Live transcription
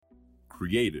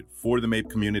created for the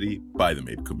MAPE community by the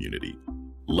MAPE community.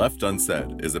 Left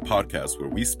Unsaid is a podcast where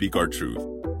we speak our truth,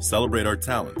 celebrate our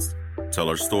talents, tell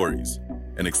our stories,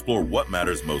 and explore what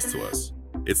matters most to us.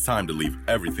 It's time to leave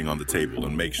everything on the table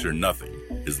and make sure nothing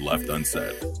is left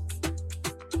unsaid.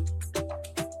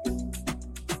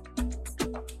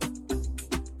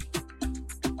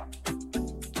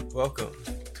 Welcome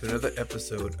to another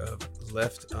episode of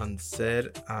Left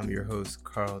Unsaid. I'm your host,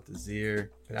 Carl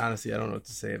Desir. And honestly, I don't know what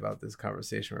to say about this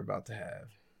conversation we're about to have.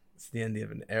 It's the end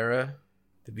of an era,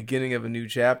 the beginning of a new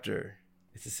chapter.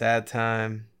 It's a sad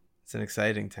time. It's an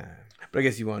exciting time. But I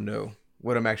guess you want to know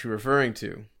what I'm actually referring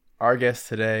to. Our guest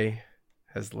today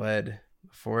has led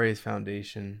the 4A's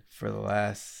Foundation for the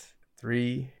last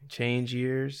 3 change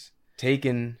years,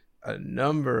 taken a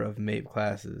number of MAPE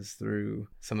classes through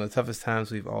some of the toughest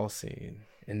times we've all seen.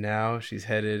 And now she's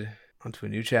headed onto a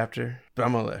new chapter, but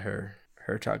I'm going to let her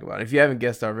talk about it. If you haven't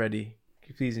guessed already, can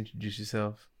you please introduce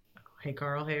yourself? Hey,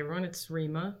 Carl. Hey, everyone. It's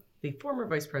Rima, the former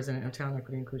Vice President of Talent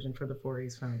Equity Inclusion for the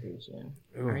 4A's Foundation.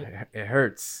 Ooh, right? It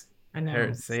hurts. I know. It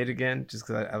hurts. Say it again, just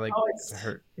because I like it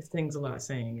hurt. It stings a lot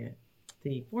saying it.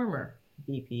 The former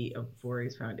VP of the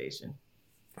 4A's Foundation.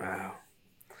 Wow.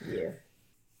 Yeah.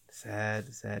 Sad.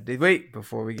 Wait,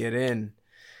 before we get in,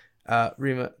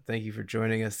 Rima, thank you for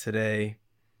joining us today.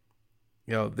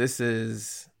 This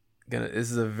is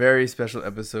a very special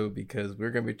episode because we're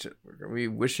gonna be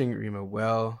wishing Rima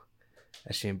well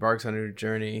as she embarks on her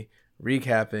journey,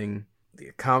 recapping the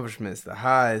accomplishments, the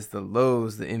highs, the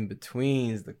lows, the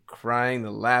in-betweens, the crying,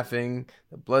 the laughing,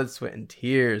 the blood, sweat, and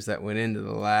tears that went into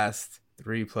the last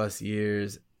 3+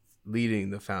 years leading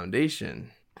the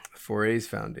foundation, 4A's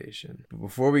Foundation. But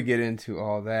before we get into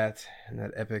all that and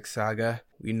that epic saga,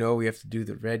 we know we have to do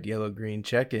the red, yellow, green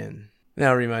check-in.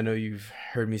 Now, Rima, I know you've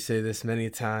heard me say this many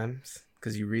times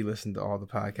because you re-listened to all the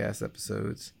podcast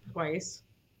episodes. Twice.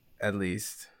 At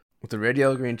least. With the red,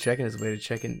 yellow, green check-in is a way to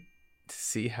check in to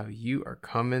see how you are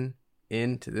coming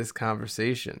into this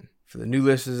conversation. For the new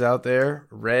listeners out there,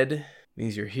 red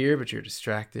means you're here, but you're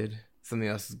distracted. Something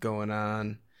else is going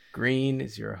on. Green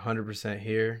is you're 100%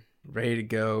 here, ready to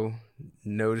go,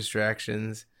 no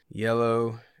distractions.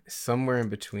 Yellow is somewhere in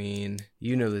between.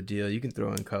 You know the deal. You can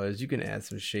throw in colors. You can add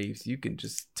some shapes. You can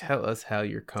just tell us how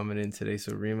you're coming in today.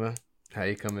 So, Rima, how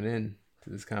you coming in to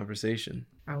this conversation?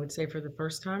 I would say for the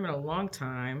first time in a long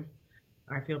time,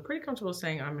 I feel pretty comfortable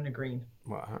saying I'm in a green.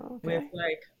 Wow. Okay. With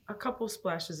like a couple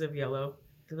splashes of yellow.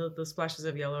 The splashes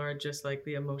of yellow are just like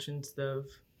the emotions of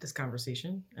this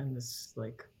conversation and this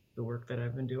like the work that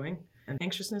I've been doing and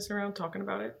anxiousness around talking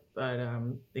about it, but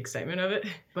the excitement of it.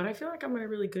 But I feel like I'm in a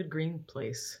really good green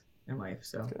place in life.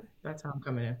 So That's how I'm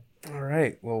coming in. All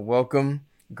right. Well, welcome.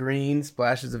 Green,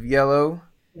 splashes of yellow.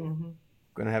 Mm-hmm.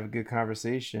 Going to have a good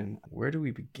conversation. Where do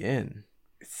we begin?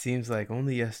 It seems like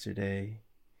only yesterday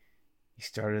you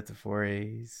started at the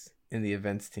 4A's in the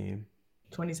events team.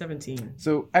 2017.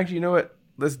 So actually, you know what?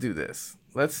 Let's do this.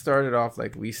 Let's start it off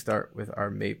like we start with our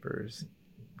Mapers.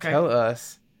 Okay. Tell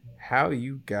us how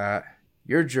you got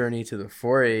your journey to the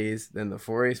 4A's, then the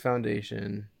 4A's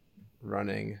Foundation,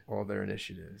 running all their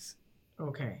initiatives.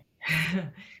 Okay.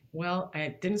 Well,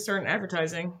 I didn't start in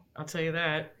advertising. I'll tell you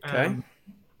that. Okay.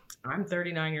 I'm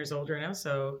 39 years old right now,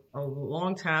 so a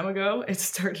long time ago, it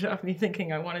started off me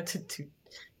thinking I wanted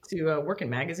to work in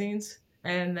magazines,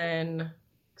 and then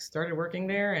started working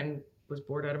there and was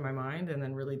bored out of my mind, and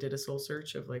then really did a soul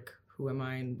search of like, who am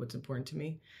I and what's important to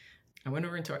me. I went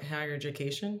over into higher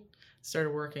education,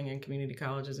 started working in community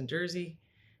colleges in Jersey,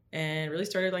 and really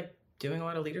started like doing a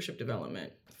lot of leadership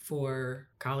development for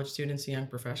college students and young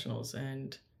professionals,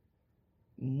 and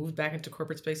moved back into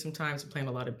corporate space sometimes and planned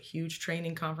a lot of huge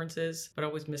training conferences, but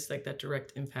always missed like that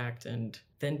direct impact, and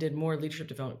then did more leadership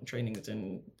development trainings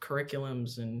and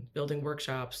curriculums and building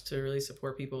workshops to really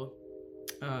support people,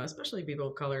 especially people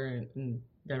of color and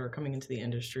that are coming into the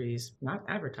industries, not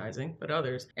advertising, but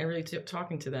others, and really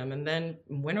talking to them. And then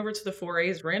went over to the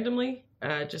 4A's randomly,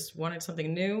 just wanted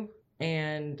something new.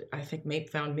 And I think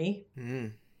MAPE found me.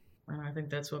 And I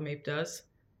think that's what MAPE does.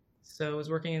 So I was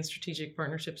working in strategic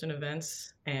partnerships and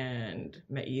events and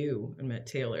met you and met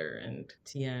Taylor and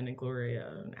Tien and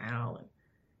Gloria and Al and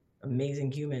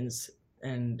amazing humans.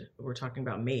 And we're talking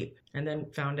about MAPE. And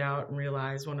then found out and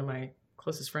realized one of my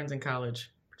closest friends in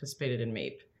college participated in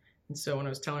MAPE. And so when I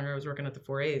was telling her I was working at the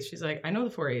 4A's, she's like, I know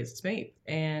the 4A's, it's MAPE.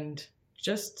 And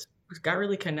just got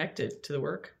really connected to the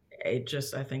work. It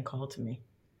just, I think, called to me.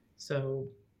 So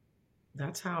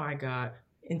that's how I got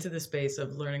into the space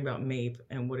of learning about MAPE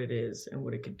and what it is and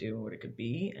what it could do and what it could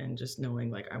be, and just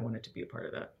knowing like I wanted to be a part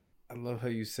of that. I love how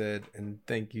you said, and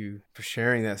thank you for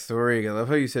sharing that story. I love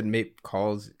how you said MAPE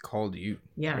called you.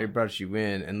 Yeah. It brought you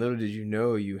in, and little did you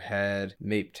know you had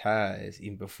MAPE ties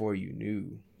even before you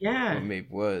knew what MAPE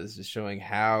was, just showing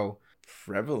how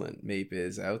prevalent MAPE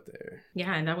is out there.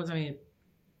 Yeah, and that was in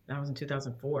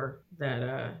 2004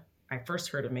 that I first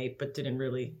heard of MAPE, but didn't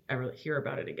really ever hear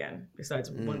about it again,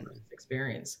 besides one person's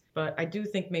experience. But I do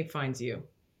think MAPE finds you,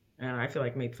 and I feel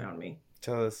like MAPE found me.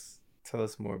 Tell us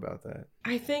more about that.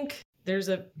 I think there's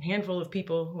a handful of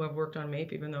people who have worked on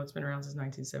MAPE, even though it's been around since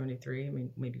 1973. I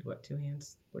mean, maybe what, 2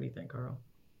 hands? What do you think, Carl?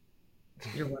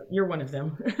 You're one of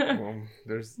them. Well,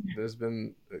 there's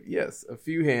been, yes, a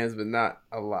few hands, but not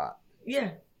a lot. Yeah,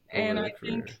 and I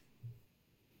think,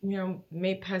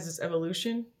 MAPE has this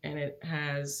evolution, and it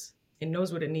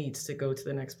knows what it needs to go to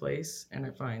the next place, and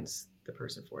it finds the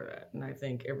person for that. And I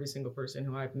think every single person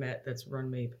who I've met that's run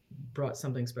MAPE brought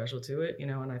something special to it,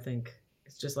 and I think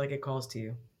it's just like it calls to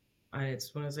you.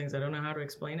 It's one of those things, I don't know how to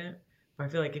explain it, but I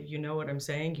feel like if you know what I'm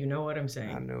saying, you know what I'm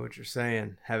saying. I know what you're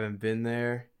saying. Haven't been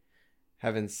there,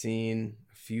 haven't seen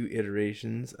a few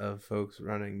iterations of folks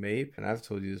running MAPE, and I've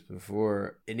told you this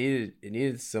before, it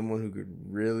needed someone who could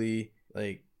really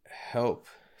help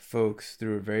folks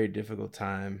through a very difficult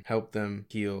time, help them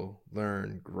heal,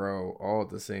 learn, grow, all at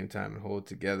the same time and hold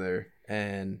together.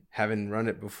 And having run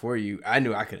it before you, I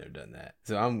knew I could have done that.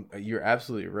 So you're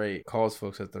absolutely right. Calls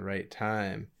folks at the right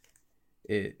time.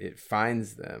 It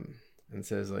finds them and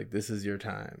says, this is your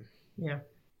time. Yeah.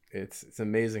 It's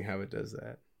amazing how it does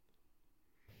that.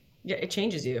 Yeah, it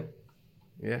changes you.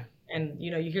 Yeah. And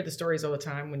you hear the stories all the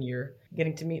time when you're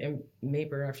getting to meet a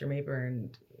MAPER after MAPER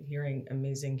and hearing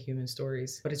amazing human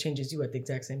stories, but it changes you at the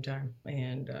exact same time.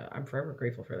 And I'm forever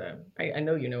grateful for that. I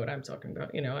know you know what I'm talking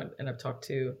about, and I've talked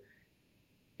to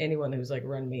anyone who's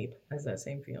run MAPE has that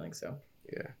same feeling. So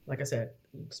yeah, like I said,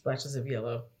 splashes of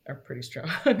yellow are pretty strong.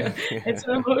 It's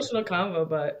an emotional combo,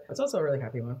 but it's also a really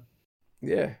happy one.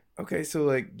 Yeah. Okay.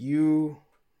 So you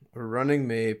were running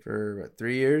MAPE for what,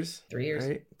 3 years? 3 years.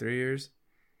 Right? 3 years.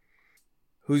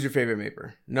 Who's your favorite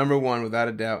MAPER? Number one, without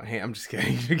a doubt. Hey, I'm just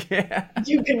kidding.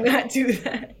 You cannot do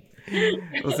that.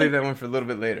 We'll save that one for a little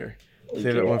bit later.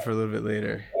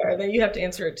 All right, then you have to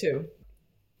answer it too.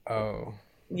 Oh.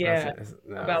 Yeah.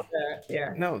 No. About that.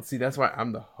 Yeah. No, see, that's why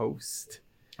I'm the host.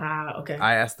 Ah, okay.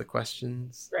 I ask the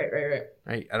questions. Right.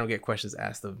 I don't get questions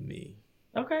asked of me.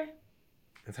 Okay.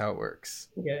 That's how it works.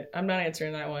 Yeah, I'm not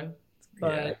answering that one.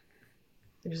 But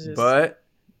there's just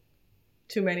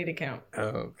too many to count.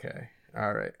 Okay.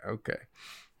 All right. Okay.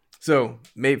 So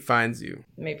MAPE finds you.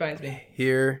 MAPE finds me.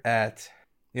 Here at,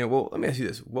 well, let me ask you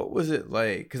this. What was it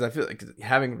like? Because I feel like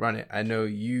having run it, I know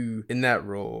you, in that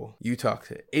role, you talk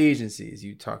to agencies,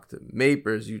 you talk to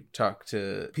MAPERs, you talk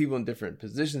to people in different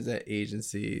positions at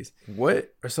agencies.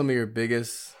 What are some of your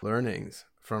biggest learnings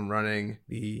from running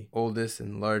the oldest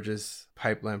and largest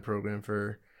pipeline program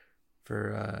for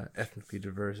ethnically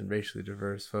diverse and racially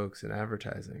diverse folks in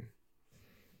advertising?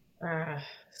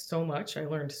 So much. I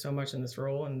learned so much in this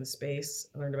role, in this space.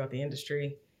 I learned about the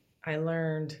industry. I'll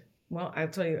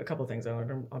tell you a couple of things I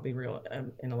learned. I'll be real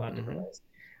in a lot of different ways.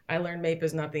 I learned MAPE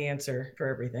is not the answer for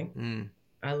everything.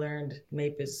 I learned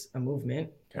MAPE is a movement,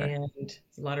 and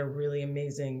a lot of really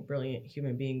amazing, brilliant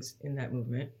human beings in that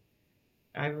movement.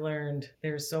 I've learned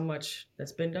there's so much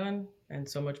that's been done and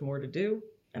so much more to do.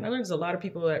 And I learned there's a lot of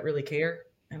people that really care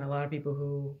and a lot of people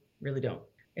who really don't.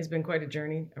 It's been quite a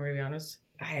journey, I'm going to be honest.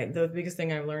 The biggest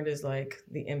thing I've learned is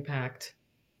the impact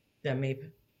that MAPE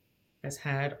has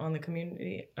had on the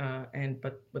community,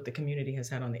 but what the community has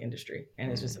had on the industry.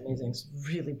 And it's just amazing. It's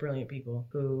really brilliant people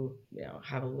who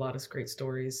have a lot of great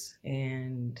stories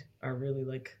and are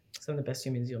really some of the best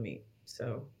humans you'll meet.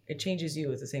 So it changes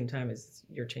you at the same time as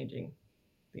you're changing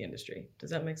the industry. Does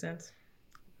that make sense?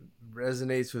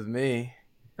 Resonates with me.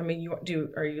 I mean,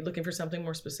 are you looking for something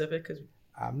more specific? Because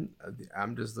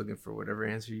I'm just looking for whatever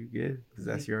answer you give, because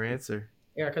that's your answer.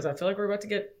 Yeah, because I feel like we're about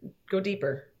to go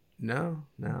deeper. No.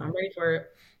 I'm ready for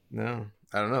it. No,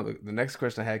 I don't know. The next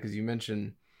question I had, because you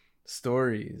mentioned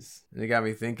stories, and it got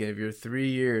me thinking, of your 3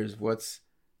 years, what's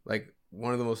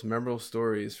one of the most memorable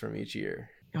stories from each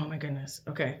year? Oh my goodness.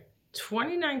 Okay.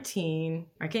 2019,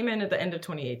 I came in at the end of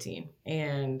 2018,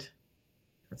 and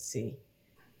let's see.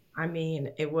 I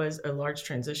mean, it was a large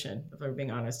transition, if I'm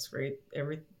being honest, right?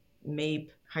 Every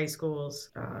MAPE high schools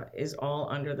is all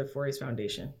under the 4A's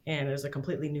Foundation, and there's a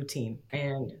completely new team.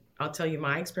 And I'll tell you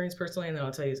my experience personally, and then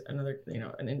I'll tell you another,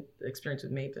 an experience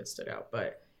with MAPE that stood out.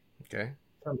 But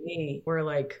for me, we're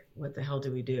what the hell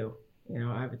do we do?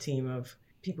 I have a team of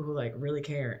people who really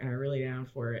care and are really down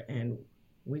for it, and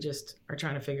we just are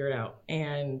trying to figure it out.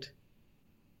 And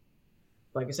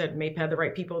like I said, MAPE had the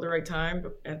right people at the right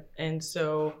time. And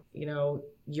so,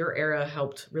 your era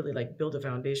helped really like build a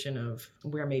foundation of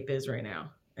where MAPE is right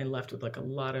now, and left with like a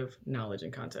lot of knowledge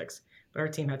and context. But our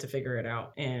team had to figure it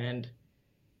out. And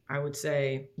I would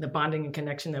say the bonding and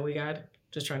connection that we got,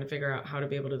 just trying to figure out how to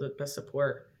be able to best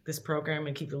support this program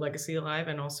and keep the legacy alive,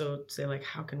 and also say like,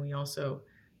 how can we also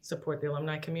support the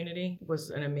alumni community, was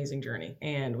an amazing journey,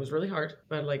 and was really hard,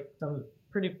 but like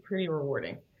pretty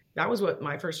rewarding. That was what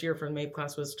my first year for the MAPE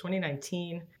class was.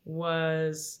 2019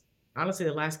 was honestly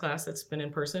the last class that's been in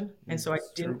person. And so I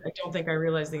don't think I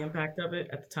realized the impact of it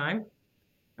at the time.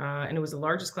 And it was the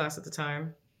largest class at the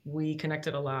time. We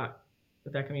connected a lot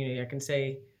with that community. I can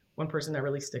say one person that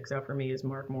really sticks out for me is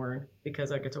Mark Morin,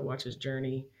 because I get to watch his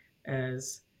journey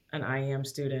as an IAM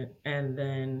student, and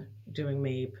then doing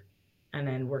MAPE, and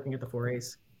then working at the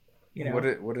 4As.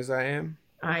 What is IAM?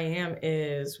 IAM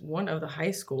is one of the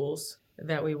high schools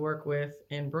that we work with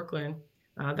in Brooklyn,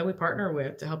 that we partner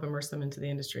with to help immerse them into the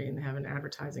industry, and they have an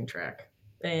advertising track,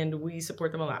 and we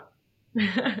support them a lot.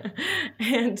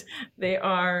 And they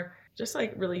are just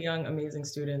like really young, amazing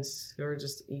students who are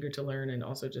just eager to learn, and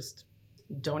also just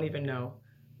don't even know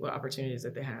what opportunities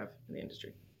that they have in the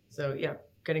industry. So yeah,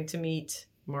 getting to meet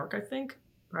Mark, I think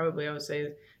probably I would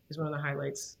say is one of the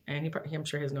highlights. And I'm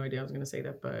sure he has no idea I was going to say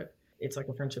that, but it's like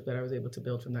a friendship that I was able to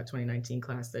build from that 2019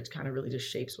 class that kind of really just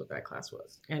shapes what that class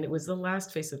was. And it was the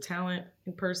last Face of Talent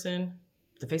in person.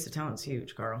 The Face of Talent's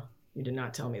huge, Carl. You did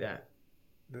not tell me that.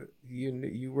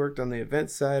 You worked on the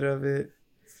event side of it.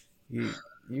 You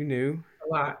knew.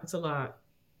 It's a lot.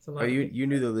 Oh, you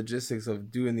knew the logistics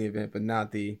of doing the event, but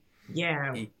not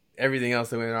everything else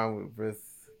that went on with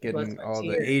getting all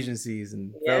the agencies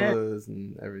and fellows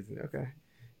and everything. Okay.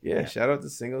 Yeah, shout out to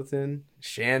Singleton,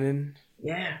 Shannon.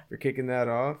 Yeah. For kicking that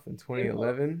off in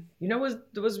 2011.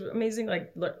 It was amazing,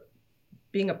 like, look,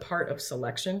 being a part of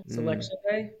selection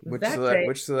day.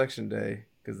 Which selection day?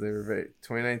 Because they were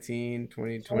 2019,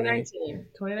 2020.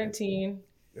 2019.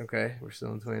 Okay, we're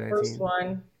still in 2019. First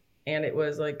one, and it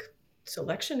was like,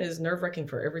 selection is nerve-wracking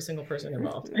for every single person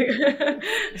involved.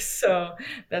 So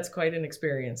that's quite an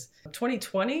experience.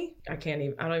 2020, I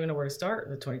don't even know where to start.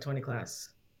 The 2020 class,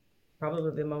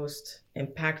 probably the most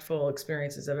impactful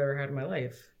experiences I've ever had in my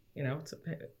life.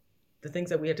 The things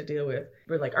that we had to deal with.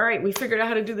 We're like, all right, we figured out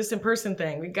how to do this in-person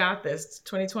thing. We got this.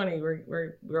 2020,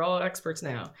 we're all experts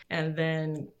now. And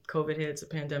then COVID hits, a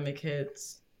pandemic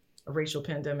hits, a racial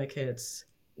pandemic hits.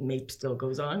 MAPE still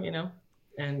goes on,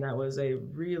 And that was a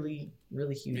really,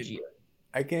 really huge year.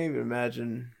 I can't even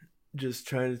imagine just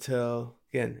trying to tell,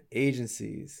 again,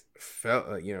 agencies,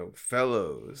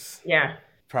 fellows. Yeah.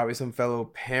 Probably some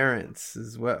fellow parents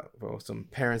as well. Well, some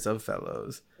parents of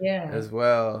fellows. Yeah. As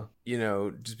well.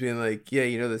 Just being like,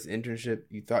 this internship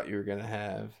you thought you were going to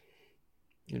have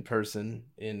in person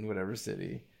in whatever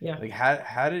city. Yeah. Like,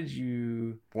 how did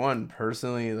you, one,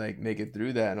 personally, like, make it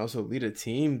through that, and also lead a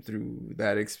team through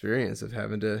that experience of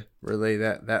having to relay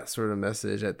that sort of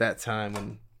message at that time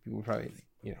when people probably,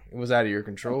 it was out of your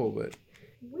control, but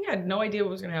we had no idea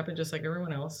what was going to happen, just like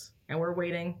everyone else. And we're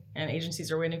waiting, and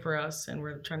agencies are waiting for us, and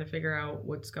we're trying to figure out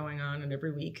what's going on. And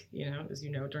every week, as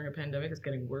during a pandemic, it's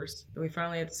getting worse. And we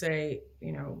finally had to say,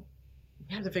 we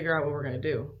have to figure out what we're going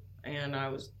to do. And I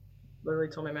was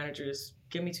literally told my manager, just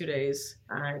give me 2 days.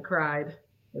 I cried,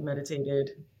 I meditated,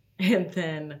 and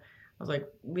then I was like,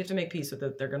 we have to make peace with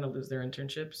it. They're going to lose their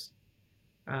internships.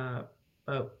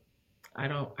 But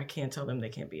I can't tell them they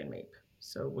can't be in MAPE.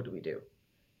 So what do we do?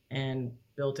 And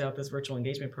built out this virtual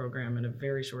engagement program in a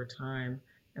very short time,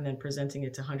 and then presenting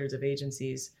it to hundreds of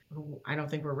agencies who I don't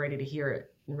think were ready to hear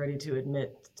it and ready to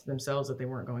admit to themselves that they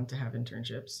weren't going to have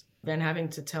internships. Then having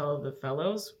to tell the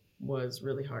fellows was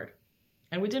really hard.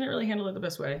 And we didn't really handle it the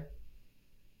best way,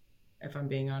 if I'm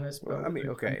being honest. Well, I mean,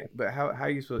 okay, but how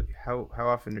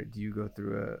often do you go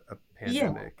through a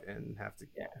pandemic and have to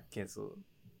cancel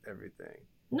everything?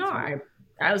 No, I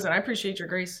appreciate your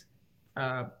grace.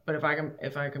 But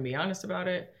if I can be honest about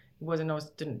it,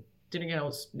 didn't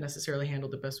get necessarily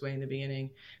handled the best way in the beginning,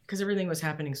 because everything was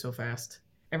happening so fast.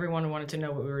 Everyone wanted to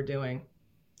know what we were doing,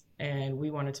 and we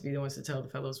wanted to be the ones to tell the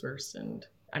fellows first. And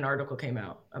an article came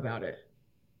out about it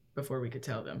before we could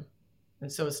tell them,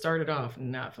 and so it started off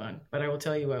not fun. But I will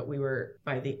tell you what, we were,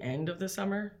 by the end of the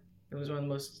summer, it was one of the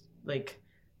most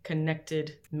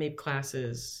connected MAPE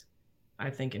classes I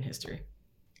think in history.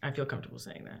 I feel comfortable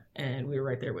saying that. And we were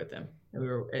right there with them.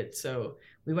 And so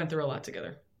we went through a lot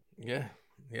together. Yeah.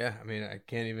 Yeah. I mean, I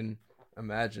can't even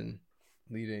imagine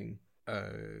leading a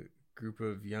group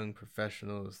of young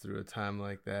professionals through a time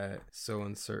like that. So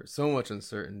much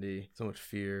uncertainty, so much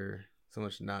fear, so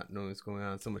much not knowing what's going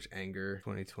on, so much anger.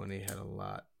 2020 had a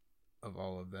lot of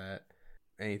all of that.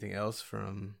 anything else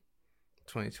from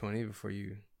 2020 before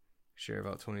you share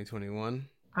about 2021?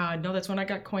 No, that's when I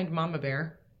got coined Mama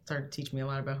Bear. Started to teach me a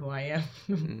lot about who I am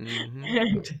Mm-hmm.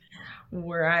 and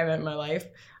where I'm at in my life.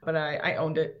 But I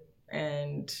owned it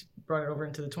and brought it over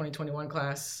into the 2021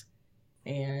 class.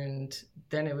 And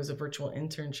then it was a virtual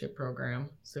internship program.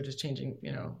 So just changing,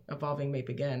 evolving MAPE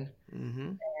again.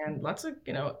 Mm-hmm. And lots of,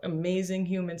 amazing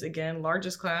humans again.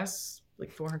 Largest class,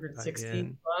 like 460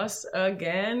 Again. plus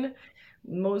again.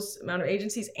 Most amount of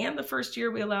agencies. And the first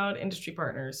year we allowed industry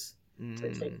partners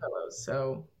to take fellows.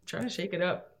 So trying to shake it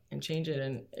up and change it.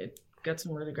 And it got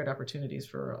some really good opportunities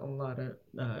for a lot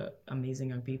of amazing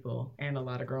young people and a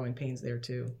lot of growing pains there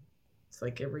too. It's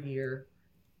like every year,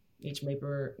 each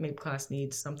MAPE class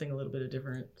needs something a little bit of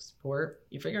different support.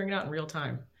 You're figuring it out in real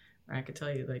time. I could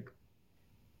tell you, like,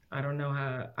 I don't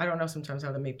know sometimes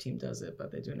how the MAPE team does it,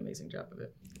 but they do an amazing job of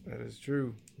it. That is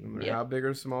true. No matter how big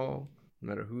or small, no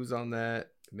matter who's on that,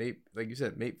 MAPE, like you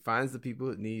said, MAPE finds the people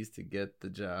it needs to get the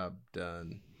job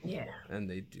done. Yeah. And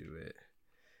they do it.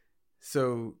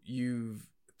 So you've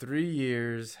 3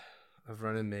 years of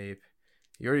running MAPE.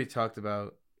 You already talked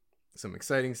about some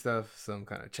exciting stuff, some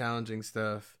kind of challenging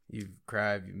stuff. You've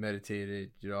cried, you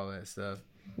meditated, you did all that stuff.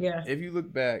 Yeah. If you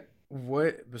look back,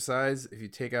 what, besides if you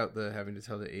take out the having to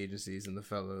tell the agencies and the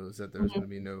fellows that there's going to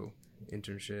be no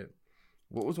internship,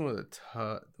 what was one of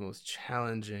the most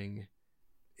challenging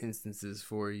instances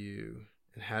for you,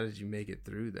 and how did you make it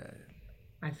through that?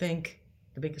 I think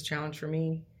the biggest challenge for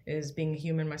me is being a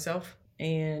human myself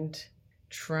and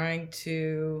trying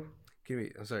to...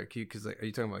 I'm sorry, because like, are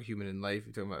you talking about human in life?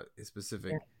 You're talking about a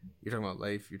specific... You're talking about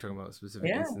life? You're talking about a specific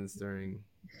instance during...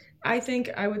 I think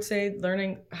I would say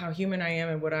learning how human I am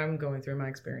and what I'm going through in my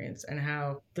experience, and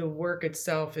how the work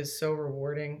itself is so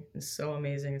rewarding and so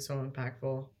amazing and so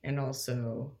impactful. And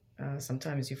also,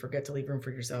 sometimes you forget to leave room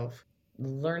for yourself.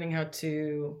 Learning how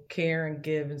to care and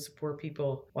give and support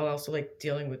people while also like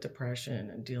dealing with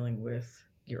depression and dealing with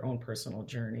your own personal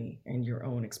journey and your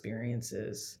own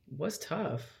experiences was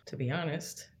tough, to be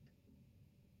honest.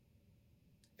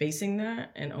 Facing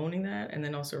that and owning that, and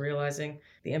then also realizing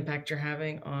the impact you're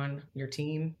having on your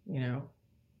team, who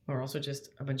are also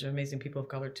just a bunch of amazing people of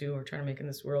color too, who are trying to make in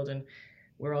this world. And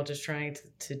we're all just trying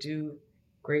to do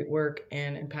great work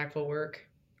and impactful work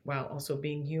while also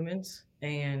being humans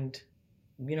and,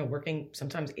 working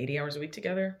sometimes 80 hours a week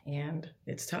together. And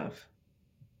it's tough.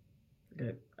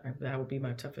 That would be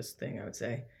my toughest thing, I would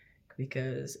say,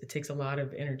 because it takes a lot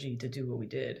of energy to do what we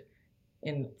did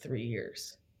in 3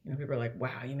 years. People are like,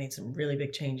 wow, you made some really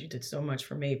big change. You did so much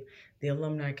for MAPE, the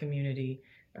alumni community.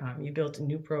 You built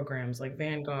new programs like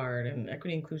Vanguard and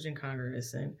Equity Inclusion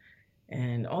Congress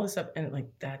and all this stuff. And like,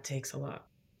 that takes a lot.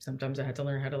 Sometimes I had to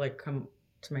learn how to like come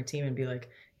to my team and be like,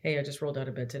 hey, I just rolled out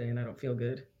of bed today and I don't feel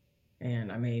good.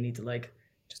 And I may need to like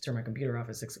just turn my computer off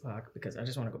at 6 o'clock because I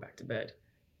just want to go back to bed.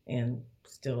 And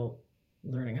still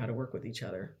learning how to work with each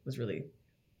other was really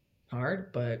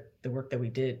hard, but the work that we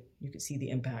did, you could see the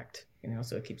impact,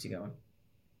 so it keeps you going.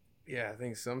 Yeah, I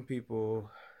think people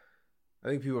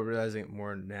are realizing it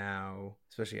more now,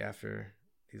 especially after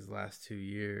these last 2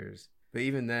 years. But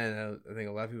even then, I think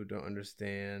a lot of people don't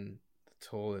understand the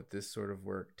toll that this sort of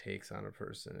work takes on a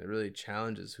person. It really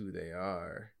challenges who they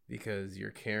are because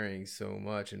you're carrying so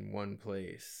much in one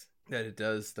place that it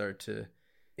does start to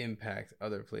impact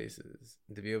other places.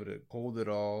 And to be able to hold it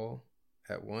all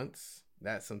at once,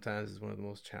 that sometimes is one of the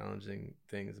most challenging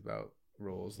things about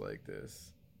roles like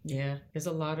this. Yeah, there's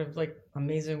a lot of like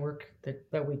amazing work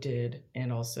that we did,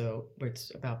 and also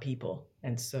it's about people.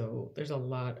 And so there's a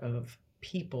lot of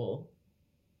people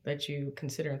that you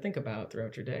consider and think about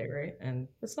throughout your day, right? And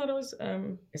it's not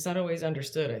always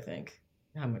understood, I think,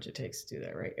 how much it takes to do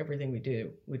that, right? Everything we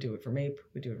do it for MAPE,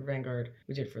 we do it for Vanguard,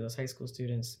 we did it for those high school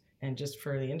students, and just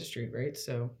for the industry, right?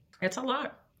 So it's a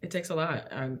lot. It takes a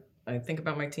lot. I think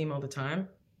about my team all the time,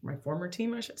 my former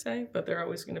team, I should say, but they're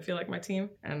always going to feel like my team.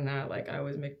 And I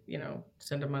always make,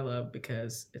 send them my love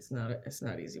because it's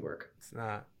not easy work. It's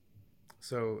not.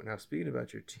 So now speaking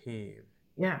about your team.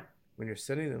 Yeah. When you're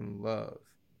sending them love,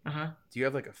 do you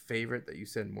have like a favorite that you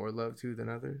send more love to than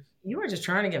others? You are just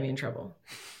trying to get me in trouble.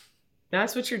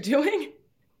 That's what you're doing?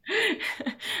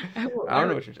 I don't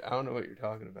know what you're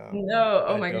talking about. No,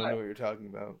 oh my God. I don't know what you're talking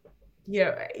about.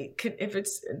 Yeah,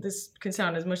 this can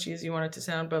sound as mushy as you want it to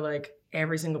sound, but like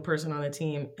every single person on the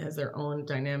team has their own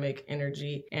dynamic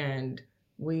energy, and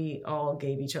we all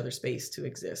gave each other space to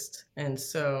exist. And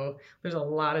so there's a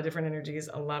lot of different energies,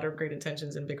 a lot of great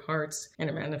intentions and big hearts, and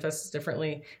it manifests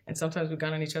differently. And sometimes we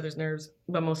got on each other's nerves,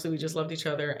 but mostly we just loved each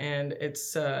other. And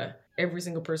it's every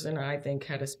single person, I think,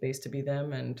 had a space to be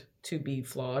them and to be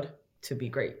flawed to be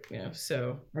great,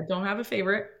 So I don't have a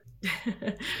favorite,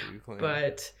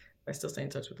 but I still stay in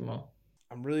touch with them all.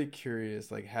 I'm really curious,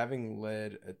 like having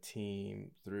led a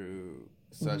team through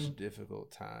such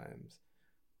difficult times,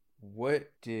 what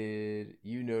did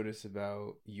you notice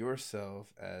about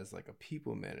yourself as like a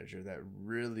people manager that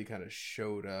really kind of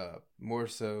showed up more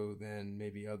so than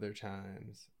maybe other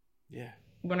times? Yeah.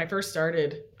 When I first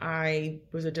started, I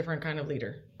was a different kind of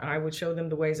leader. I would show them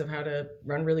the ways of how to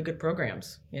run really good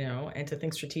programs, and to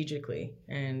think strategically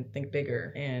and think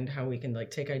bigger, and how we can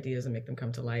like take ideas and make them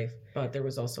come to life. But there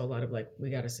was also a lot of like, we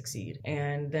got to succeed.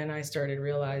 And then I started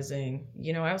realizing,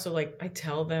 I also I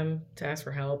tell them to ask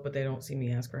for help, but they don't see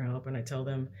me ask for help. And I tell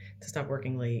them to stop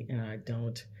working late, and I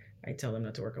don't. I tell them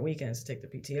not to work on weekends, to take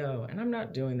the PTO, and I'm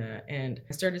not doing that. And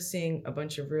I started seeing a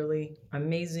bunch of really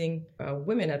amazing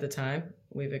women at the time.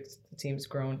 The team's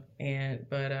grown,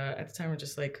 but at the time we're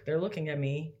just like, they're looking at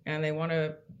me and they want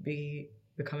to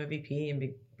become a VP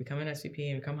and become an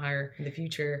SVP and become higher in the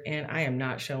future. And I am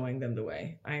not showing them the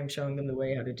way. I am showing them the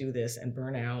way how to do this and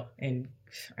burn out. And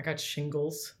I got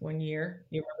shingles one year.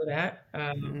 You remember that?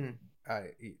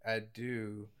 I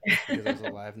do, because I was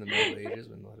alive in the Middle Ages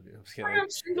when a lot of people. I got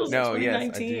shingles in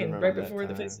 2019, right before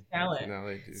the Face of Talent. No,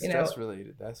 they do. Stress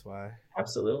related. That's why.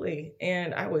 Absolutely.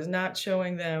 And I was not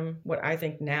showing them what I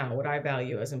think now, what I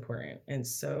value as important. And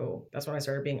so that's when I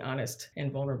started being honest and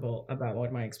vulnerable about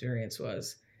what my experience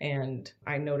was. And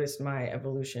I noticed my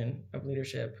evolution of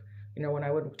leadership. When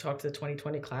I would talk to the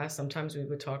 2020 class, sometimes I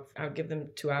would give them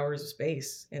 2 hours of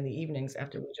space in the evenings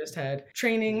after we just had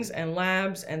trainings and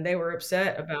labs, and they were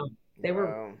upset about, they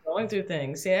were going through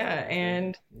things. Yeah.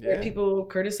 And people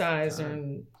criticized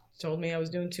and told me I was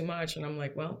doing too much. And I'm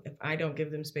like, well, if I don't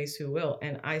give them space, who will?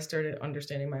 And I started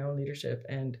understanding my own leadership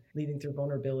and leading through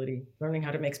vulnerability, learning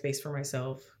how to make space for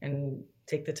myself and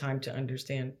take the time to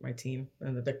understand my team,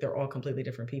 and that they're all completely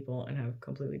different people and have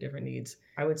completely different needs.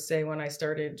 I would say when I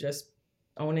started just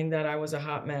owning that I was a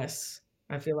hot mess,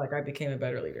 I feel like I became a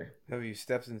better leader. You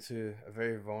stepped into a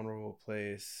very vulnerable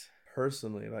place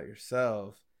personally about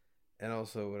yourself. And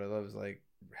also what I love is like,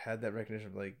 had that recognition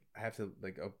of like, I have to,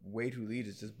 like, a way to lead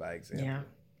is just by example.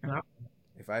 Yeah.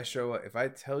 If I show up, if I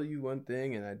tell you one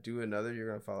thing and I do another, you're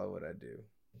going to follow what I do.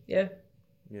 Yeah.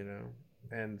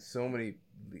 And so many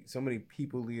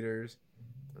people leaders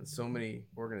and so many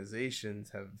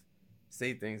organizations have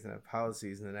say things and have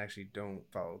policies and then actually don't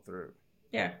follow through.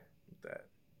 Yeah. With that.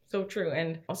 So true.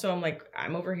 And also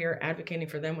I'm over here advocating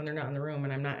for them when they're not in the room,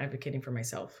 and I'm not advocating for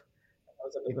myself. That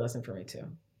was a big lesson for me too.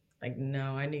 Like,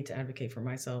 no, I need to advocate for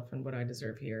myself and what I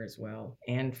deserve here as well,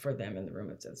 and for them in the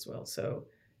room as well. So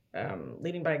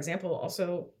leading by example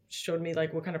also showed me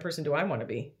like, what kind of person do I want to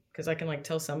be? Because I can like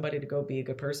tell somebody to go be a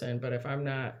good person, but if I'm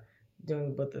not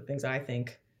doing what the things I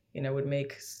think,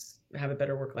 would have a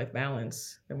better work-life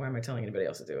balance, then why am I telling anybody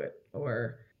else to do it?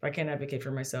 Or if I can't advocate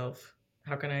for myself,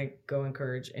 how can I go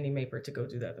encourage any MAPER to go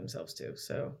do that themselves too?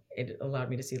 So it allowed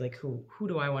me to see like, who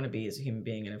do I want to be as a human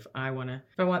being? And if I want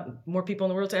more people in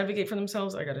the world to advocate for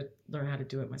themselves, I got to learn how to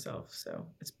do it myself. So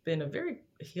it's been a very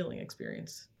healing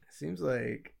experience. It seems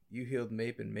like you healed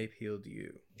MAPE and MAPE healed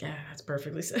you. Yeah, that's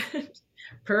perfectly said.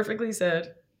 Perfectly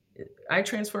said. I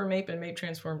transformed MAPE and MAPE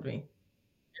transformed me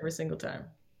every single time.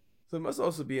 So it must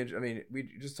also be, we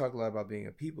just talked a lot about being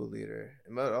a people leader.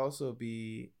 It must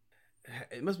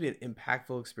be an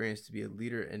impactful experience to be a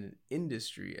leader in an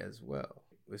industry as well,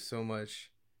 with so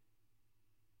much,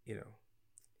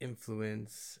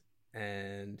 influence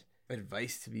and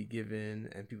advice to be given,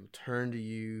 and people turn to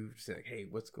you to say like, hey,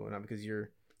 what's going on? Because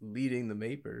you're leading the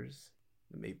MAPERS,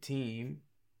 the MAPE team.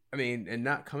 And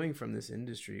not coming from this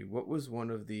industry, what was one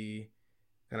of the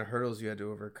kind of hurdles you had to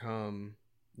overcome,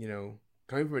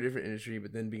 coming from a different industry,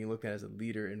 but then being looked at as a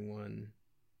leader in one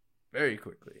very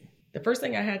quickly? The first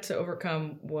thing I had to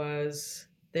overcome was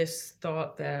this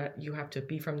thought that you have to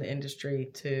be from the industry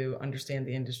to understand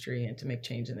the industry and to make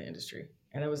change in the industry.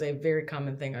 And that was a very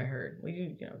common thing I heard. Well,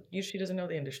 she doesn't know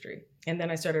the industry. And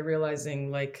then I started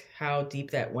realizing like how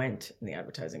deep that went in the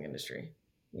advertising industry.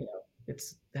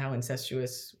 It's how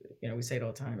incestuous, we say it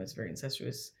all the time, it's a very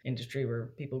incestuous industry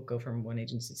where people go from one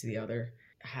agency to the other.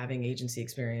 Having agency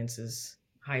experience is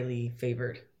highly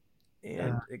favored.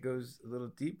 And it goes a little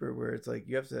deeper where it's like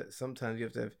sometimes you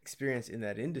have to have experience in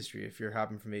that industry if you're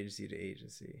hopping from agency to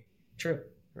agency. True.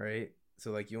 Right?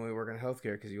 So like you only work on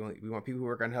healthcare because we want people who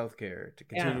work on healthcare to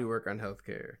continue to work on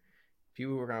healthcare.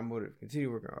 People who work on automotive continue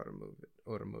to work on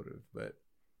automotive. But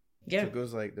so it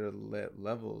goes like there are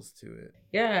levels to it.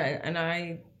 Yeah, and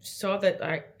I saw that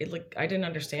I didn't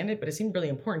understand it, but it seemed really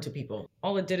important to people.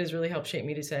 All it did is really help shape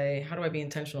me to say, how do I be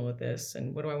intentional with this?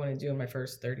 And what do I want to do in my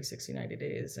first 30, 60, 90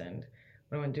 days? And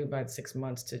what I want to do about 6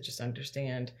 months to just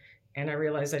understand. And I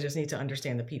realized I just need to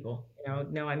understand the people.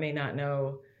 No, I may not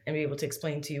know and be able to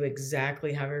explain to you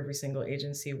exactly how every single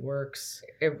agency works,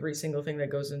 every single thing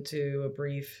that goes into a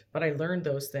brief. But I learned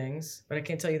those things, but I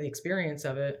can't tell you the experience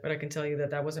of it. But I can tell you that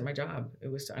that wasn't my job.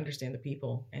 It was to understand the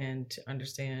people and to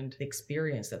understand the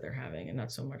experience that they're having, and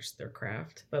not so much their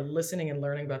craft, but listening and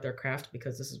learning about their craft,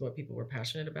 because this is what people were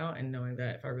passionate about, and knowing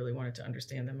that if I really wanted to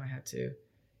understand them, I had to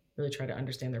really try to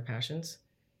understand their passions.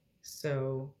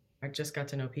 So I just got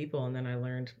to know people, and then I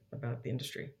learned about the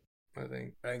industry. I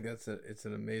think it's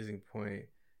an amazing point.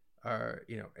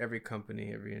 Every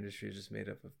company, every industry is just made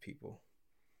up of people,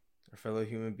 our fellow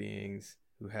human beings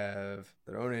who have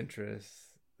their own interests,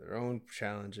 their own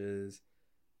challenges,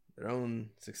 their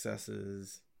own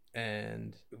successes,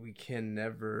 and we can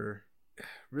never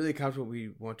really accomplish what we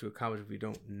want to accomplish if we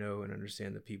don't know and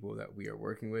understand the people that we are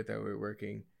working with, that we're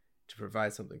working to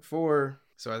provide something for.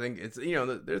 So I think it's,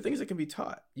 there are things that can be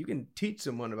taught. You can teach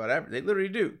someone about they literally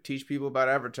do teach people about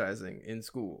advertising in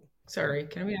school. Sorry,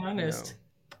 can I be honest?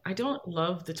 I don't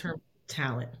love the term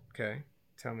talent. Okay,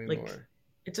 tell me more.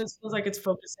 It just feels like it's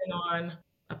focusing on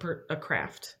a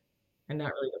craft and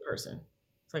not really the person.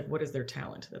 It's like, what is their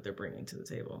talent that they're bringing to the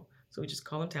table? So we just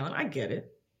call them talent. I get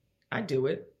it. I do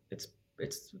it.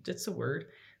 It's a word.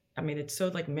 I mean, it's so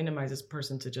like minimizes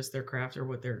person to just their craft or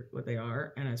what they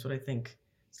are, and that's what I think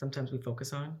sometimes we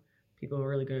focus on. People are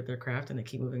really good at their craft and they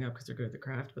keep moving up because they're good at the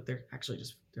craft, but they're actually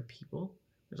they're people.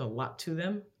 There's a lot to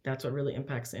them. That's what really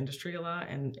impacts the industry a lot,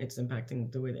 and it's impacting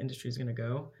the way the industry is going to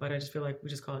go. But I just feel like we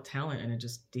just call it talent, and it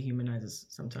just dehumanizes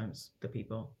sometimes the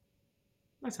people.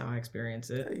 That's how I experience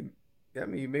it. I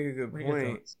mean, you make a good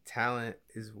point. Talent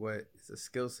is a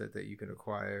skill set that you can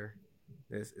acquire.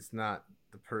 It's not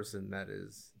the person that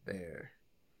is there.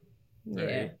 Right?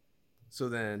 Yeah. So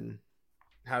then,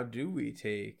 how do we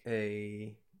take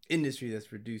a industry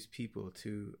that's reduced people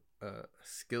to a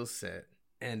skill set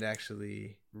and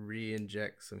actually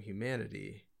re-inject some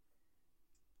humanity?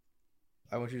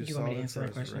 I want you to solve it for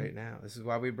us right now. This is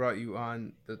why we brought you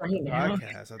on the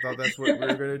podcast. I thought that's what we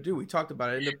were going to do. We talked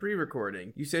about it in the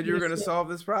pre-recording. You said you were going to solve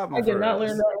this problem. I did not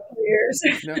learn that in 3 years.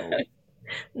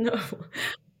 No.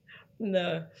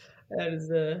 No.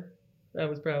 That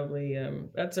was probably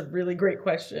that's a really great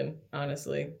question,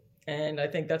 honestly. And I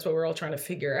think that's what we're all trying to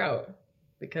figure out,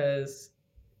 because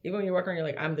even when you walk around, you're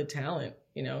like, I'm the talent,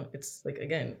 it's like,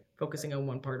 again, focusing on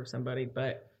one part of somebody.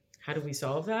 But how do we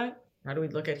solve that? How do we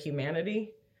look at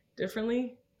humanity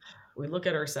differently? We look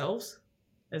at ourselves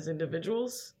as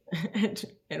individuals and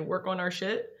work on our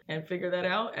shit and figure that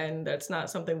out. And that's not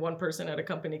something one person at a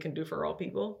company can do for all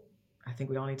people. I think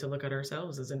we all need to look at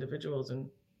ourselves as individuals and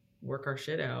work our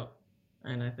shit out.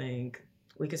 And I think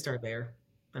we could start there.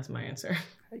 That's my answer.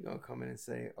 How you gonna come in and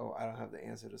say, "Oh, I don't have the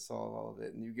answer to solve all of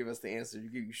it," and you give us the answer?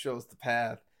 You show us the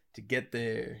path to get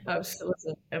there.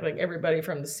 Absolutely. I think everybody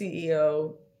from the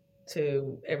CEO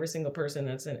to every single person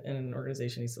that's in an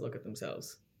organization needs to look at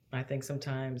themselves. I think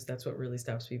sometimes that's what really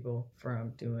stops people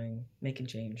from making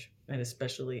change, and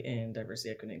especially in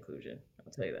diversity, equity, and inclusion.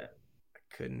 I'll tell you that. I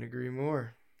couldn't agree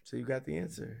more. So you got the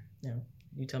answer. Yeah.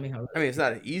 You tell me how. I mean, it's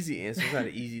not an easy answer. It's not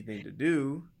an easy thing to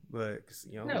do, but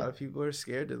a lot of people are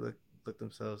scared to look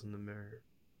themselves in the mirror.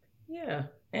 Yeah,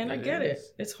 and I get it.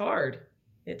 It's hard.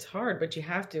 It's hard, but you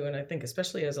have to. And I think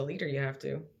especially as a leader, you have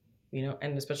to,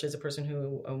 and especially as a person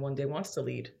who one day wants to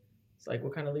lead. It's like,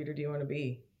 what kind of leader do you want to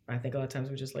be? I think a lot of times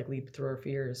we just lead through our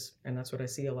fears. And that's what I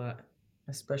see a lot,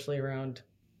 especially around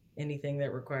anything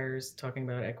that requires talking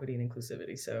about equity and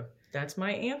inclusivity. So that's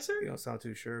my answer. You don't sound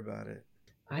too sure about it.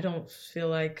 I don't feel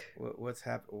like... What's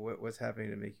happening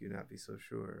to make you not be so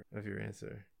sure of your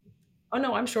answer? Oh,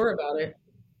 no, I'm sure about it.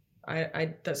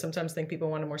 I sometimes think people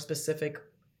want a more specific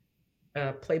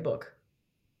playbook.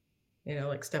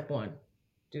 Like step 1,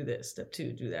 do this. Step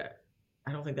 2, do that.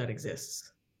 I don't think that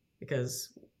exists,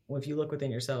 because if you look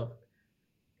within yourself,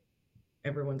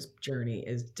 everyone's journey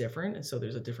is different, and so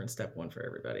there's a different step 1 for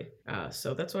everybody.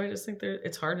 So that's why I just think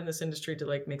it's hard in this industry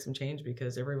to make some change,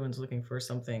 because everyone's looking for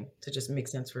something to just make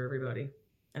sense for everybody,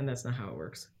 and that's not how it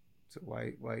works. So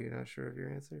why you're not sure of your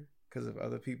answer? Because of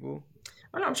other people?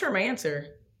 Oh no, I'm sure of my answer.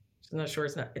 I'm not sure.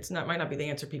 Might not be the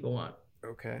answer people want.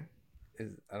 Okay.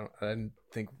 I didn't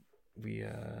think we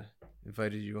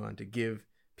invited you on to give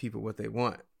people what they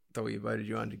want. I thought we invited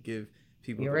you on to give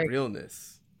people the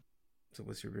realness. So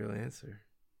what's your real answer?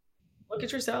 Look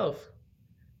at yourself.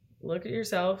 Look at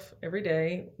yourself every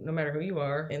day, no matter who you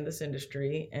are in this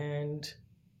industry. And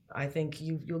I think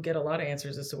you'll get a lot of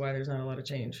answers as to why there's not a lot of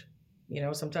change.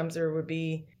 Sometimes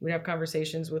we'd have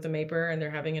conversations with a MAPER and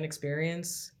they're having an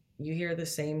experience, you hear the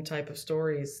same type of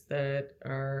stories that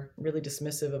are really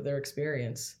dismissive of their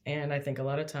experience. And I think a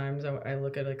lot of times I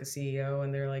look at like a CEO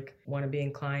and they're like, want to be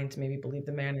inclined to maybe believe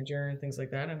the manager and things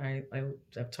like that. And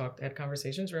I've had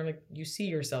conversations where I'm like, you see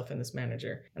yourself in this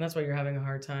manager. And that's why you're having a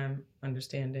hard time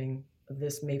understanding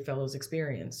this Mape Fellows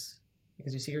experience,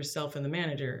 because you see yourself in the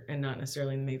manager and not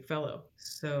necessarily in the Mape Fellow.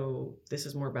 So this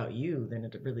is more about you than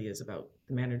it really is about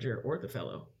the manager or the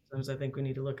fellow. Sometimes I think we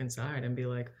need to look inside and be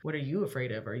like, what are you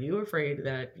afraid of? Are you afraid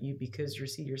that because you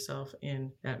see yourself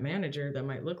in that manager that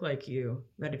might look like you,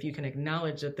 that if you can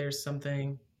acknowledge that there's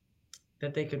something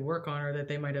that they could work on or that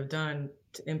they might have done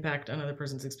to impact another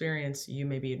person's experience, you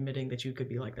may be admitting that you could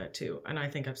be like that too. And I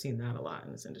think I've seen that a lot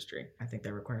in this industry. I think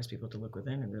that requires people to look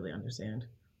within and really understand,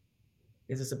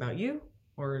 is this about you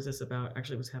or is this about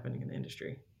actually what's happening in the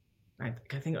industry? I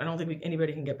don't think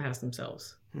anybody can get past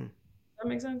themselves. Does that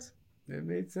make sense? It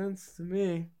made sense to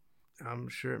me. I'm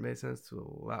sure it made sense to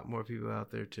a lot more people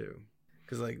out there too.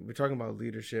 Because like we're talking about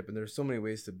leadership, and there's so many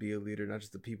ways to be a leader, not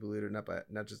just a people leader,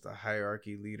 not just a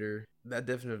hierarchy leader. That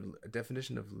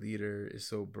definition of leader is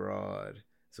so broad.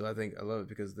 So I think I love it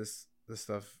because this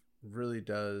stuff really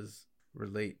does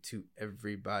relate to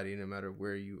everybody, no matter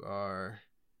where you are,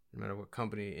 no matter what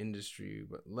company, industry,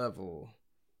 what level.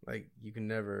 Like you can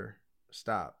never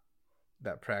stop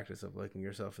that practice of looking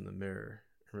yourself in the mirror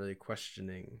and really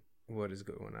questioning what is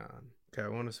going on. Okay, I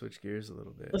want to switch gears a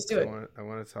little bit. Let's do it. I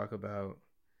want to talk about,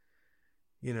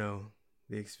 the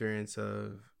experience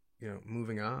of,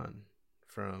 moving on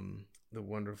from the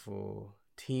wonderful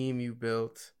team you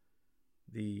built,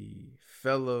 the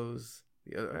fellows.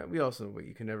 We also know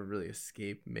you can never really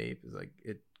escape Mape. Is like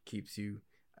it keeps you.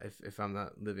 If I'm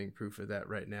not living proof of that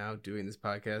right now, doing this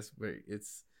podcast, where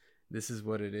this is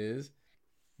what it is,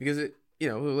 because it,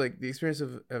 like the experience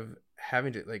of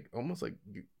having to like almost like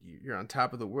you're on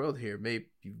top of the world here.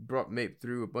 Mape, you brought Mape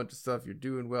through a bunch of stuff. You're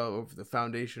doing well over the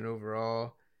foundation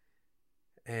overall,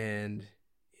 and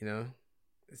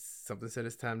something said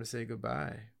it's time to say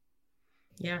goodbye.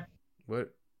 Yeah.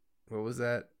 What was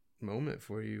that moment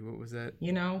for you? What was that?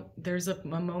 There's a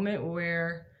moment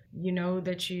where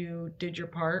that you did your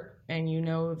part, and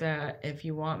that if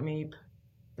you want Mape,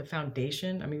 the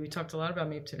foundation. I mean, we talked a lot about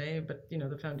Mape today, but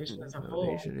the foundation as a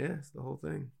whole. Yeah, it's the whole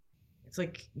thing. It's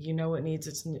like it needs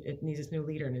its new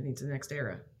leader, and it needs the next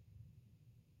era,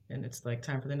 and it's like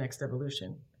time for the next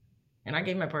evolution. And I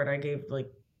gave my part. I gave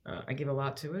a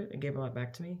lot to it. It gave a lot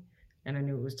back to me, and I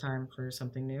knew it was time for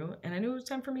something new, and I knew it was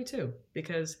time for me too.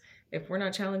 Because if we're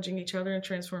not challenging each other and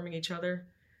transforming each other,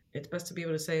 it's best to be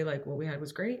able to say like what we had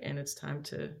was great, and it's time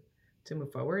to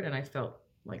move forward. And I felt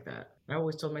like that. I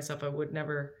always told myself I would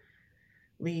never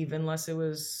leave unless it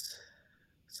was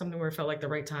something where it felt like the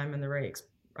right time and the right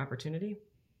opportunity.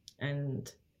 And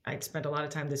I'd spent a lot of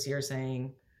time this year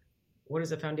saying, what does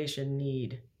the foundation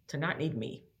need to not need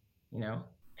me?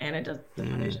 And it does. The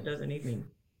foundation doesn't need me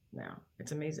now.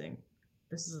 It's amazing.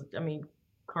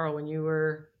 Carl, when you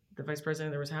were the vice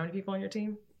president, there was how many people on your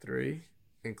team? 3,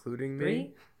 including me.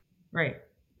 3? Right.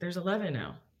 There's 11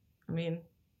 now. I mean,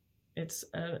 it's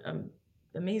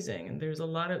amazing, and there's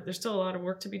still a lot of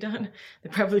work to be done. They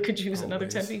probably could use another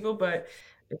 10 people, but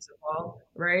it's evolved,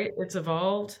 right? It's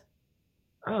evolved.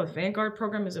 Oh, the Vanguard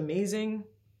program is amazing.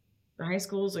 The high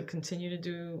schools continue to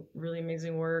do really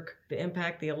amazing work. The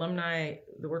impact, the alumni,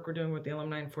 the work we're doing with the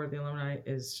alumni and for the alumni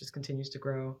just continues to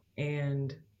grow,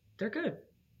 and they're good.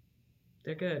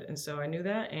 They're good. And so I knew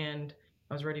that, and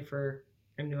I was ready for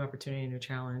a new opportunity, a new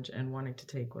challenge, and wanting to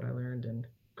take what I learned and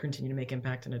continue to make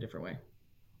impact in a different way.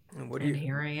 And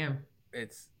here I am.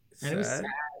 It's sad. And it was sad.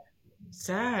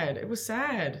 Sad. It was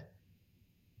sad.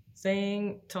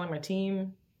 Telling my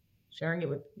team, sharing it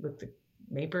with the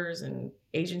Mapers and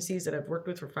agencies that I've worked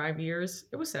with for 5 years.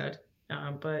 It was sad,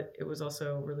 but it was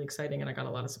also really exciting, and I got a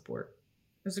lot of support.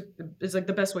 It's like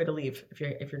the best way to leave if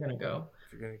you're gonna go.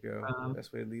 If you're gonna go, the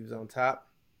best way to leave is on top.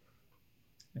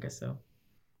 I guess so.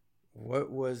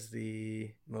 What was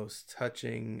the most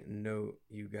touching note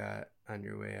you got on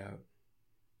your way out?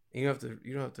 You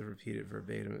don't have to repeat it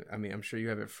verbatim. I mean, I'm sure you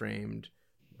have it framed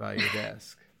by your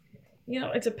desk.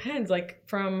 It depends. Like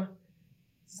from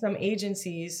some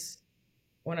agencies,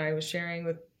 when I was sharing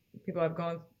with people I've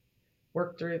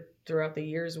worked throughout the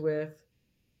years with,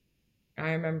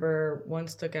 I remember one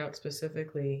stuck out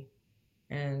specifically,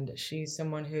 and she's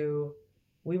someone who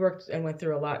we worked and went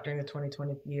through a lot during the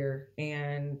 2020 year.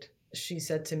 And she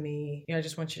said to me, I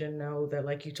just want you to know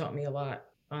that you taught me a lot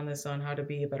on how to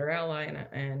be a better ally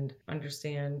and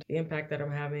understand the impact that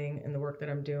I'm having and the work that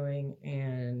I'm doing.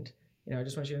 And, I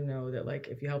just want you to know that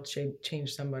if you help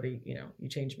change somebody, you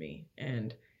change me.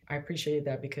 And I appreciated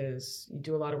that, because you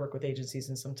do a lot of work with agencies,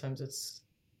 and sometimes it's,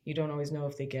 you don't always know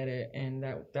if they get it. And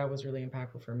that was really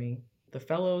impactful for me. The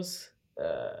fellows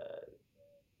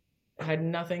had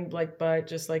nothing but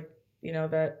just like,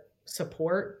 that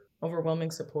support, overwhelming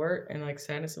support, and like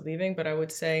sadness of leaving. But I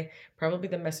would say probably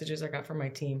the messages I got from my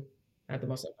team had the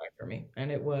most impact for me.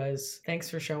 And it was, thanks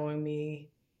for showing me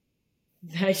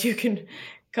that you can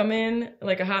come in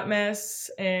like a hot mess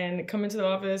and come into the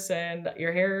office and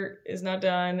your hair is not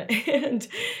done and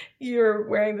you're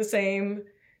wearing the same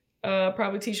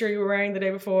probably t-shirt you were wearing the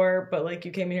day before, but like you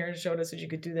came here and showed us that you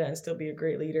could do that and still be a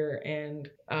great leader, and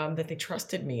that they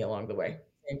trusted me along the way.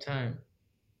 Same time,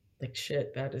 like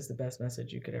shit, that is the best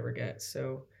message you could ever get.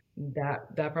 So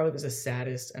that probably was the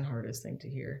saddest and hardest thing to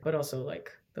hear, but also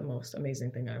like the most amazing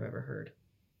thing I've ever heard.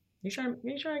 You trying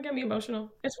to get me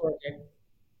emotional? It's working.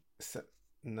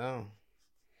 No,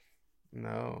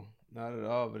 not at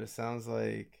all. But it sounds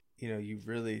like, you've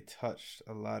really touched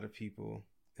a lot of people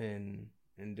in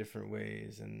different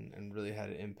ways and really had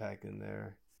an impact in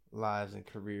their lives and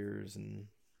careers. And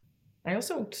I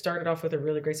also started off with a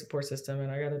really great support system,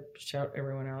 and I got to shout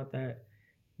everyone out that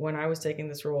when I was taking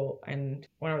this role and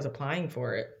when I was applying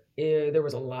for it, there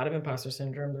was a lot of imposter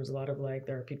syndrome. There was a lot of like,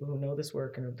 there are people who know this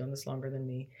work and have done this longer than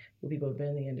me, who people have been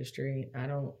in the industry.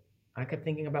 I kept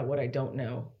thinking about what I don't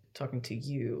know, talking to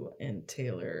you and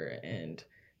Taylor and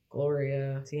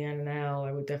Gloria, Tian and Al.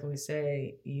 I would definitely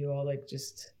say you all like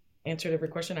just answered every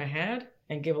question I had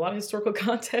and gave a lot of historical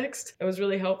context. It was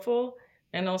really helpful.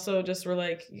 And also just were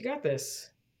like, you got this.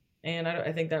 And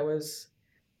I think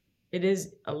it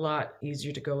is a lot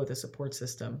easier to go with a support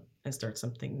system and start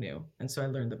something new. And so I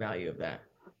learned the value of that.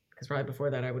 Because probably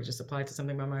before that, I would just apply to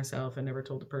something by myself and never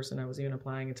told the person I was even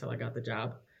applying until I got the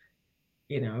job.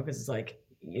 Because it's like,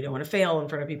 you don't want to fail in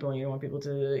front of people, and you don't want people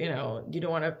to, you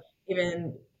don't want to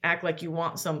even act like you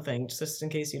want something just in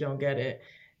case you don't get it.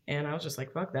 And I was just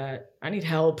like, fuck that. I need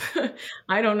help.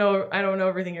 I don't know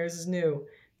everything. Yours is new.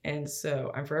 And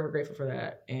so I'm forever grateful for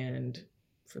that and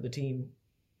for the team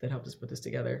that helped us put this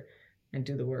together and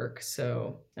do the work.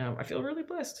 So I feel really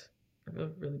blessed. So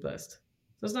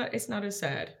it's not as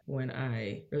sad when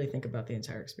I really think about the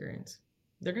entire experience.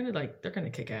 They're gonna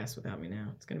kick ass without me now.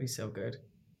 It's gonna be so good.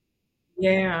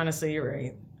 Yeah, honestly, you're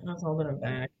right. I was holding them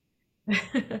back.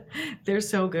 They're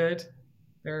so good.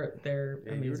 They're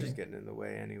amazing. You were just getting in the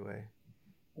way anyway.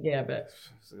 Yeah, but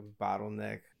it's a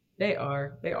bottleneck. They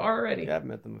are already. Yeah, I've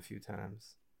met them a few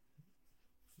times.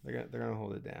 They're gonna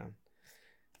hold it down.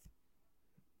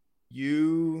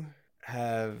 You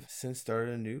have since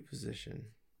started a new position,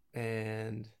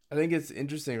 and I think it's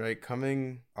interesting, right?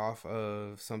 Coming off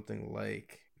of something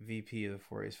like VP of the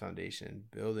 4A's Foundation,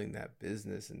 building that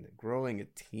business and growing a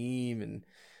team and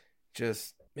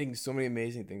just making so many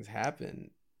amazing things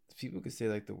happen. People could say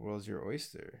like the world's your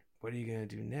oyster. What are you going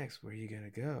to do next? Where are you going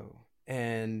to go?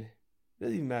 And it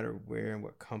doesn't even matter where and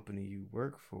what company you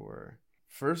work for.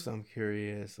 First, I'm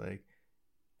curious, like,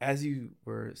 as you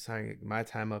were saying, my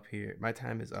time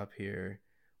is up here.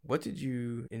 What did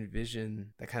you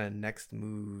envision that kind of next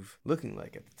move looking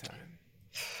like at the time?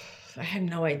 I had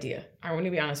no idea. I want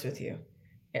to be honest with you.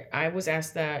 I was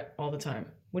asked that all the time.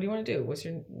 What do you want to do?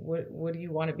 What do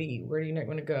you want to be? Where do you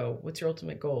want to go? What's your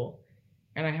ultimate goal?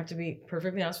 And I have to be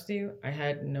perfectly honest with you. I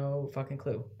had no fucking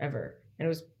clue ever. And it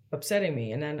was upsetting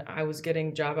me. And then I was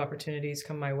getting job opportunities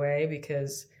come my way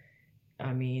because,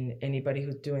 I mean, anybody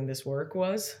who's doing this work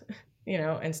was,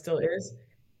 and still is.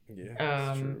 Yeah,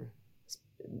 that's true.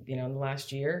 In the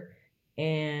last year.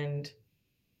 And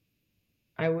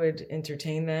I would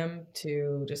entertain them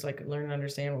to just like learn and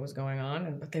understand what was going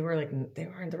on. But they weren't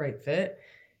the right fit.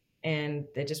 And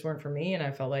they just weren't for me. And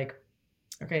I felt like,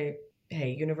 okay,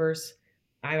 hey, universe,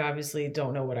 I obviously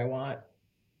don't know what I want.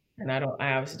 And I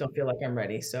obviously don't feel like I'm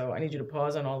ready. So I need you to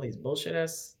pause on all these bullshit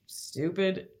ass,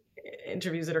 stupid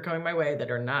interviews that are coming my way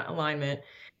that are not alignment.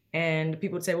 And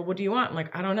people would say, well, what do you want? I'm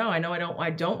like, I don't know. I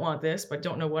don't want this, but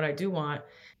don't know what I do want.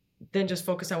 Then just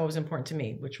focus on what was important to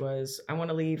me, which was I want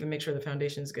to leave and make sure the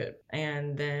foundation's good.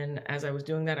 And then as I was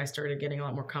doing that, I started getting a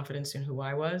lot more confidence in who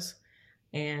I was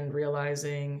and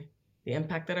realizing the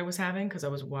impact that I was having because I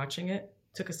was watching it.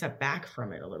 Took a step back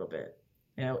from it a little bit,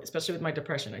 especially with my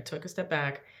depression. I took a step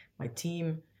back. My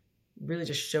team really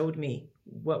just showed me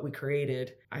what we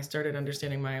created. I started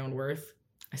understanding my own worth.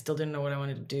 I still didn't know what I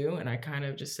wanted to do. And I kind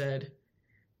of just said,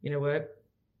 you know what?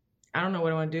 I don't know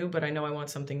what I want to do, but I know I want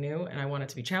something new and I want it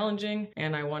to be challenging.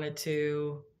 And I want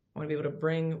to be able to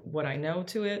bring what I know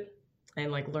to it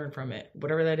and like learn from it.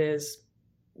 Whatever that is,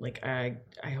 like I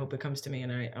hope it comes to me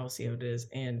and I'll see how it is.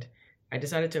 And I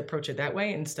decided to approach it that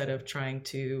way instead of trying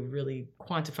to really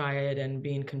quantify it and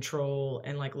be in control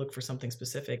and like look for something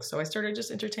specific. So I started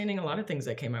just entertaining a lot of things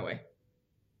that came my way.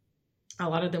 A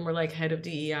lot of them were like head of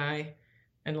DEI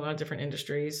in a lot of different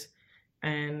industries.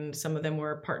 And some of them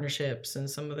were partnerships and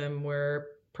some of them were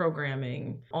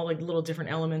programming, all like little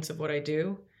different elements of what I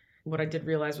do. What I did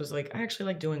realize was like, I actually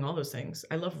like doing all those things.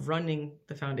 I love running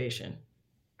the foundation.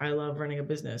 I love running a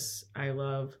business. I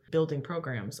love building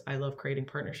programs. I love creating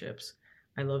partnerships.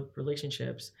 I love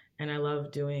relationships. And I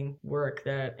love doing work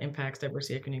that impacts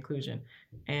diversity, equity, and inclusion.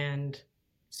 And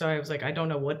so I was like, I don't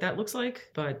know what that looks like,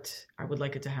 but I would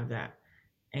like it to have that.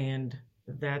 And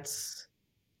that's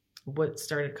what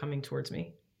started coming towards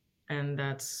me. And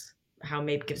that's how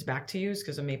MAPE gives back to you, is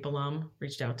because a MAPE alum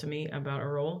reached out to me about a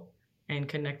role and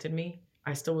connected me.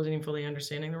 I still wasn't even fully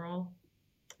understanding the role,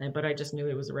 but I just knew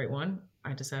it was the right one.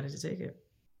 I decided to take it.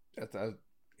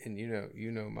 And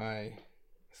you know my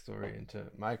story into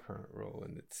my current role,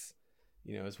 and it's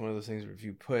it's one of those things where if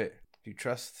you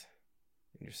trust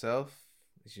in yourself,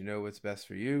 as you know what's best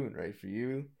for you and right for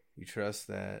you, you trust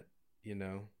that you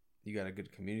got a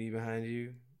good community behind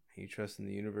you, and you trust in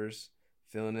the universe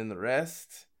filling in the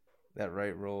rest, that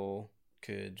right role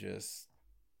could just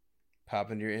pop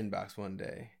into your inbox one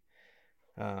day.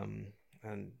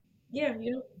 And yeah,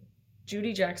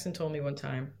 Judy Jackson told me one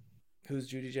time. Who's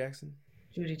Judy Jackson?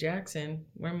 Judy Jackson,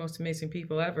 one of the most amazing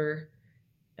people ever,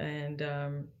 and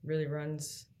really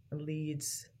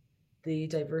leads the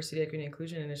diversity, equity, and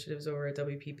inclusion initiatives over at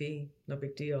WPP. No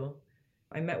big deal.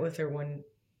 I met with her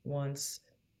once,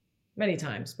 many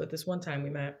times, but this one time we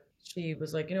met. She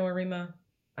was like, Rima,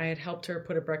 I had helped her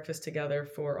put a breakfast together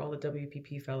for all the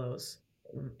WPP fellows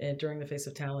during the Face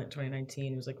of Talent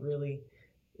 2019. It was like really,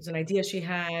 it was an idea she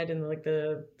had in like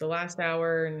the last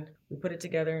hour, and we put it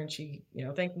together, and she,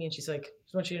 thanked me, and she's like,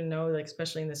 just want you to know, like,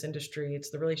 especially in this industry, it's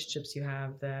the relationships you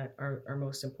have that are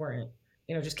most important.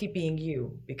 Just keep being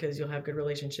you, because you'll have good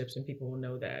relationships and people will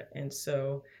know that. And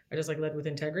so I just like led with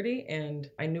integrity, and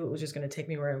I knew it was just going to take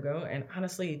me where I would go. And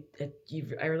honestly,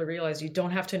 I really realized you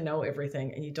don't have to know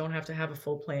everything, and you don't have to have a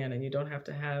full plan, and you don't have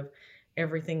to have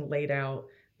everything laid out,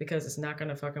 because it's not going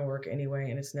to fucking work anyway,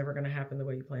 and it's never going to happen the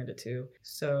way you planned it to.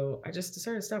 So I just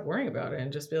decided to stop worrying about it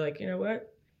and just be like, you know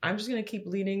what? I'm just going to keep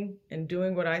leading and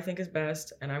doing what I think is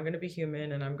best, and I'm going to be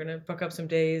human, and I'm going to fuck up some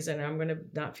days, and I'm going to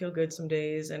not feel good some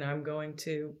days, and I'm going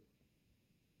to,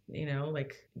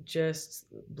 just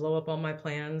blow up all my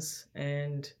plans,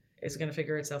 and it's going to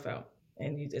figure itself out.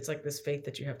 And it's like this faith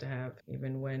that you have to have,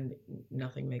 even when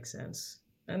nothing makes sense.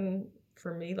 And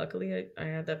for me, luckily, I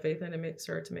had that faith, and it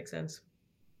started to make sense.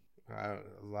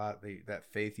 That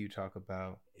faith you talk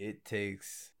about, it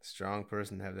takes a strong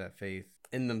person to have that faith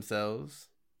in themselves,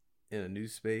 in a new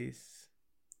space,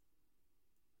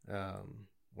 one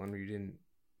where you didn't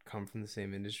come from the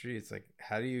same industry. It's like,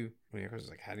 how do you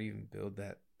even build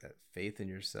that faith in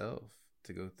yourself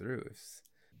to go through?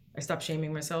 I stopped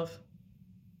shaming myself.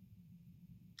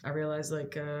 I realized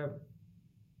I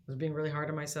was being really hard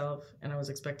on myself, and I was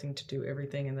expecting to do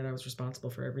everything, and that I was responsible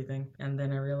for everything. And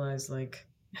then I realized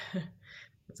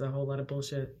it's a whole lot of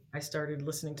bullshit. I started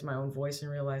listening to my own voice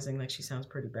and realizing she sounds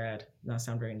pretty bad, not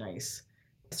sound very nice.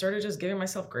 I started just giving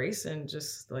myself grace and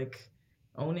just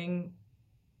owning.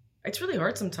 It's really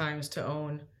hard sometimes to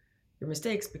own your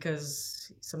mistakes,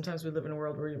 because sometimes we live in a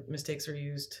world where mistakes are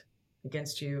used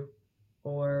against you,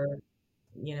 or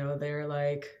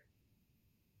they're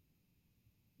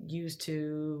used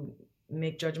to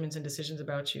make judgments and decisions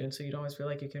about you, and so you don't always feel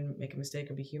like you can make a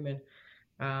mistake or be human.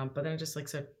 But then I just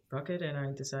said fuck it, and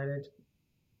I decided,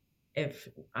 if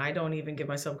I don't even give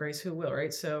myself grace, who will,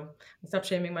 right? So I stopped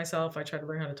shaming myself. I tried to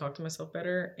learn how to talk to myself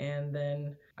better. And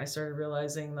then I started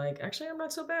realizing, actually, I'm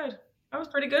not so bad. I was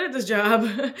pretty good at this job.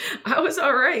 I was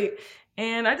all right.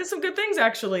 And I did some good things,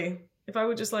 actually. If I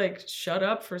would just shut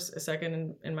up for a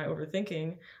second in my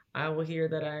overthinking, I will hear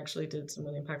that I actually did some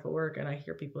really impactful work. And I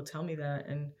hear people tell me that.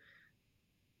 And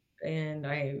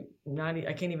I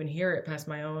can't even hear it past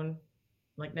my own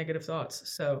negative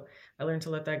thoughts. So I learned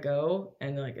to let that go,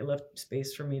 and it left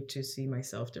space for me to see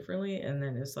myself differently. And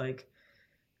then it's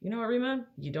Rima,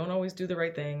 you don't always do the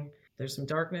right thing. There's some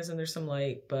darkness and there's some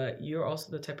light, but you're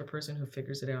also the type of person who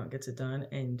figures it out and gets it done.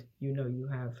 And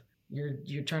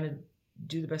you're trying to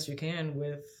do the best you can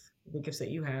with the gifts that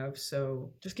you have.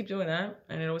 So just keep doing that,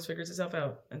 and it always figures itself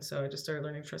out. And so I just started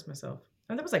learning to trust myself.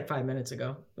 And that was 5 minutes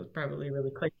ago. It was probably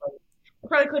really clicked. I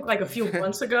probably clicked a few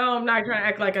months ago. I'm not trying to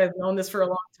act like I've known this for a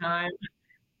long time.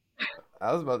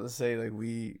 I was about to say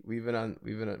we've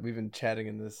been chatting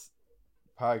in this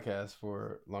podcast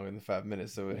for longer than 5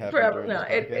 minutes, so it happened.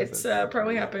 It's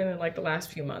probably happened in the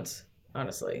last few months,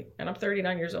 honestly. And I'm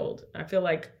 39 years old. I feel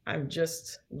like I'm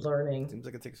just learning. Seems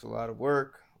like it takes a lot of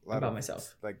work, about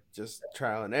myself, just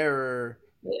trial and error,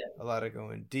 Yeah. a lot of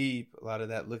going deep, a lot of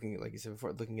that looking, like you said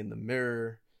before, looking in the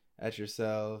mirror at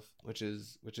yourself, which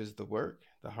is the work,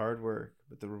 the hard work,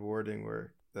 but the rewarding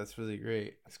work. That's really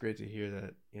great. It's great to hear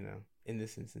that, you know, in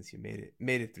this instance you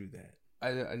made it through that.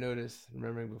 I noticed,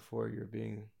 remembering before, you were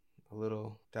being a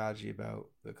little dodgy about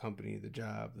the company, the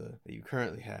job that you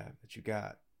currently have, that you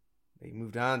got, that you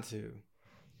moved on to,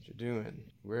 what you're doing.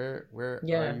 Where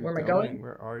Yeah. are you Where am I going? going?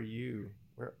 Where are you?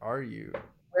 Where are you?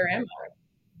 Where am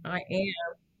I? I am.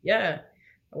 Yeah.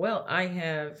 Well, I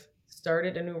have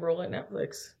started a new role at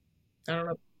Netflix. I don't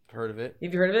know. Heard of it?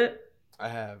 Have you heard of it? I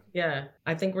have. Yeah.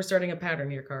 I think we're starting a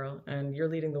pattern here, Carl, and you're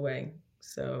leading the way.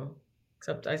 So,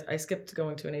 except I skipped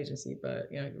going to an agency, but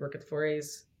you know, you work at the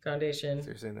 4A's Foundation. So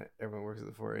you're saying that everyone works at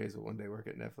the 4A's will one day work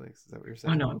at Netflix? Is that what you're Oh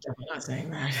saying? no, I'm definitely not saying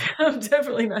that. I'm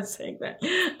definitely not saying that.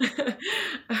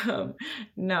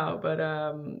 No, but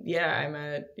yeah, I'm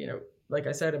at, you know, like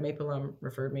I said, a MAPE alum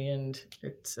referred me, and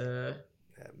it's That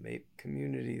MAPE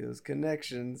community, those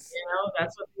connections. you know,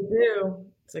 that's what they do.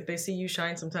 It's like they see you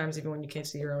shine sometimes, even when you can't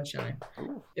see your own shine.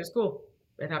 Ooh. It was cool.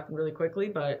 It happened really quickly,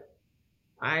 but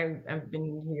I've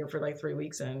been here for like 3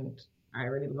 weeks, and I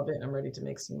already love it. I'm ready to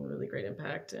make some really great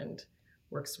impact and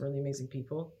work with some really amazing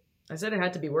people. I said it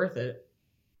had to be worth it.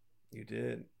 You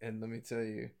did, and let me tell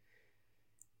you,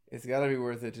 it's got to be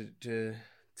worth it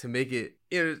to make it.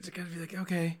 You know, to kind of be like,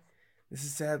 okay, this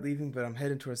is sad leaving, but I'm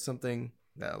heading towards something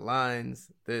that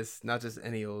aligns. This, not just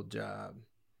any old job,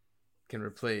 can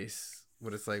replace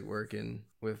what it's like working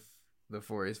with the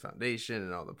 4A's Foundation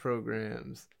and all the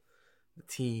programs, the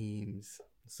teams.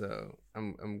 So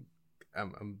I'm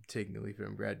taking a leap here.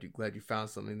 I'm glad you found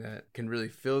something that can really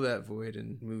fill that void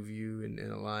and move you and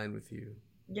align with you.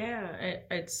 Yeah,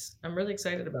 I'm really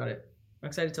excited about it. I'm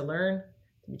excited to learn,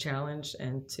 to be challenged,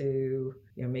 and to,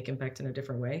 you know, make impact in a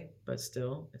different way. But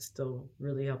still, it's still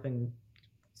really helping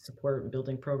support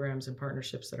building programs and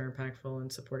partnerships that are impactful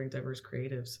and supporting diverse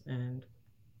creatives. And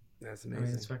That's I mean,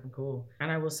 amazing. it's fucking cool.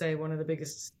 And I will say one of the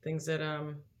biggest things that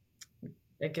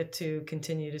I get to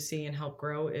continue to see and help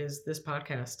grow is this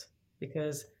podcast,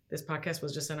 because this podcast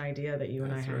was just an idea that you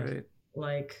and I That's had. right.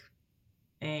 Like,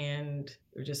 and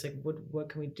we're just like, what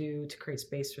can we do to create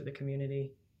space for the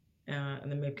community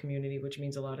and the MIP community, which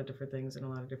means a lot of different things and a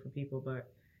lot of different people,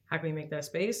 but how can we make that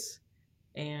space?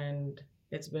 And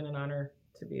it's been an honor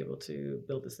to be able to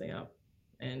build this thing up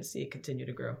and see it continue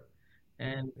to grow.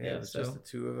 And Yeah, it's just the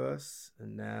two of us,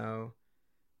 and now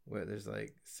there's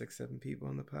like 6-7 people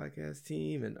on the podcast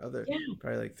team, and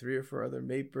probably like 3 or 4 other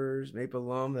MAPE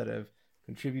alum that have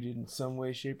contributed in some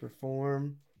way, shape, or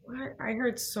form. I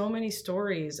heard so many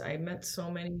stories. I met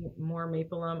so many more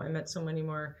MAPE alum. I met so many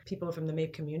more people from the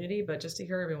MAPE community, but just to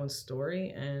hear everyone's story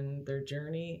and their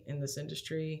journey in this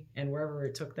industry and wherever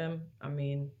it took them, I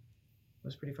mean, it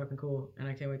was pretty fucking cool. And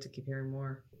I can't wait to keep hearing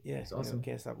more. Yeah, it's awesome.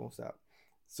 Can't stop, won't stop.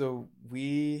 So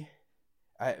you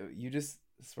just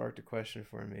sparked a question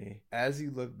for me. As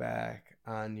you look back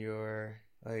on your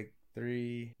like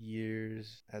 3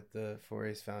 years at the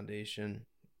 4A's Foundation,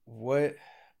 what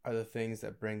are the things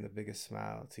that bring the biggest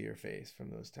smile to your face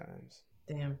from those times?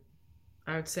 Damn.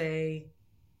 I would say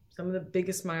some of the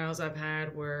biggest smiles I've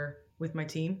had were with my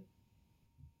team.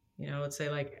 You know, let's say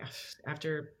like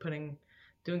after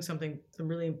doing something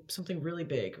really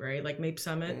big, right? Like MAPE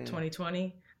Summit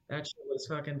 2020. That shit was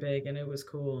fucking big, and it was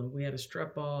cool. And we had a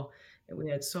strep ball, and we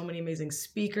had so many amazing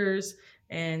speakers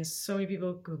and so many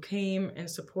people who came and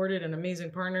supported, and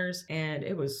amazing partners. And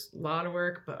it was a lot of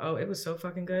work, but it was so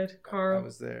fucking good. Carl, I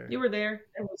was there. You were there.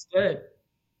 It was good.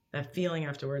 That feeling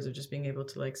afterwards of just being able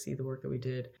to like see the work that we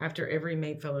did. After every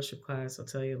MAPE fellowship class, I'll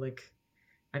tell you, like,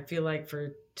 I feel like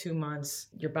for 2 months,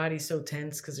 your body's so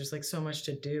tense because there's like so much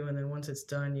to do. And then once it's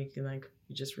done, you can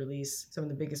you just release. Some of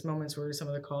the biggest moments were some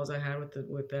of the calls I had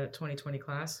with that 2020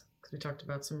 class, because we talked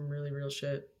about some really real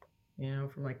shit, you know,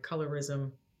 from like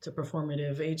colorism to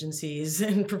performative agencies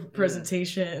and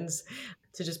presentations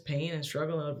to just pain and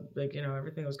struggle of like, you know,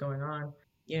 everything that was going on,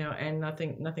 you know, and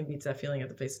nothing beats that feeling at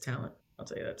the face of talent. I'll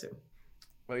tell you that too.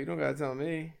 Well, you don't gotta tell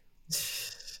me.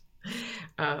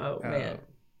 Oh man.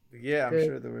 Yeah, I'm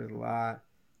sure there were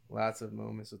lots of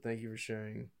moments. So thank you for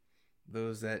sharing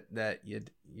those that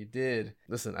you did.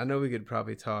 Listen, I know we could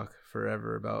probably talk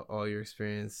forever about all your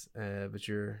experience, but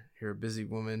you're a busy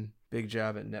woman. Big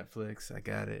job at Netflix. I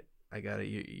got it.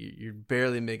 You're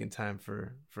barely making time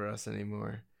for us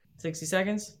anymore. 60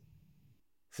 seconds.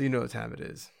 So you know what time it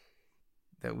is.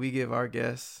 That we give our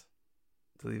guests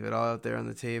to leave it all out there on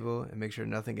the table and make sure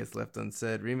nothing gets left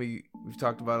unsaid. Rima, we've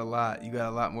talked about a lot. You got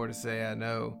a lot more to say, I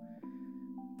know.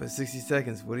 But 60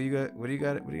 seconds, what do you got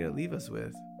to leave us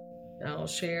with? I'll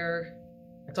share.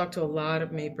 I talked to a lot of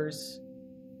MAPers,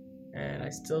 and I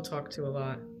still talk to a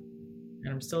lot, and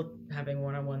I'm still having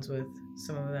one-on-ones with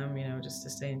some of them, just to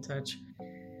stay in touch.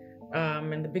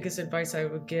 And the biggest advice I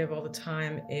would give all the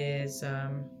time is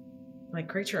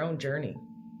create your own journey.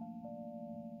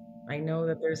 I know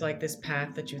that there's like this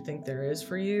path that you think there is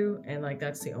for you, and like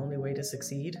that's the only way to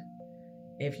succeed.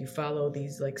 If you follow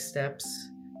these like steps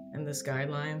and this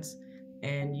guidelines,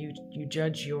 and you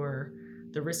judge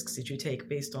the risks that you take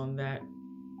based on that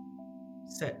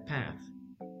set path,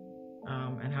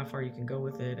 and how far you can go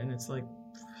with it. And it's like,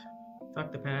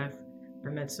 fuck the path.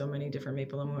 I've met so many different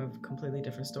Mapleum who have completely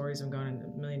different stories and gone in a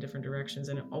million different directions,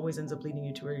 and it always ends up leading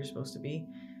you to where you're supposed to be.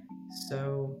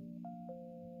 So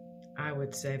I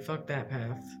would say fuck that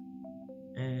path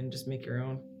and just make your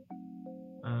own.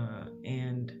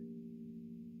 And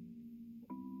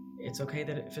it's okay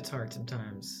that if it's hard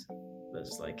sometimes, but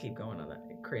just like keep going on that,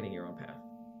 creating your own path.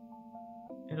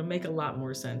 It'll make a lot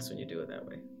more sense when you do it that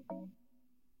way.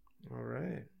 All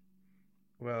right.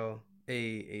 Well,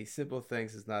 a simple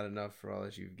thanks is not enough for all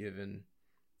that you've given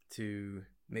to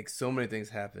make so many things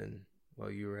happen while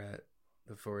you were at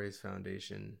the 4A's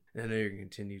Foundation. And I know you're going to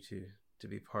continue to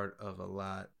be part of a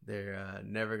lot. They're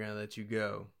never going to let you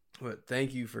go. But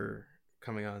thank you for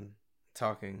coming on,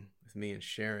 talking with me and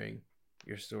sharing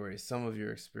your story, some of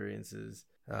your experiences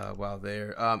while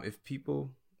there. If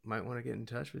people might want to get in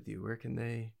touch with you, where can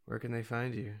they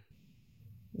find you?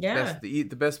 Yeah, the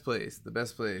best place.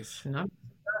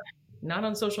 Not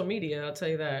on social media, I'll tell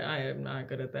you that. I am not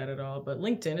good at that at all. But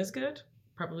LinkedIn is good.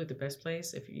 Probably the best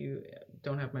place. If you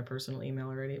don't have my personal email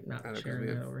already, I'm not sharing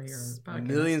it over here on this podcast.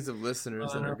 Millions of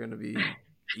listeners that are going to be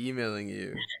emailing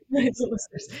you. Millions of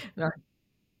listeners.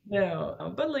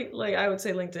 No, but like I would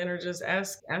say LinkedIn, or just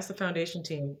ask the foundation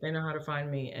team. They know how to find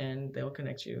me, and they'll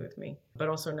connect you with me. But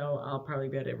also know I'll probably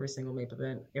be at every single MAPE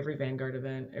event, every Vanguard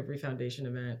event, every foundation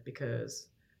event, because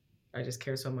I just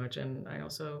care so much, and I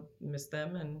also miss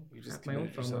them, and you just have my own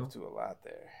FOMO. Yourself to a lot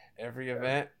there. Every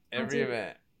event.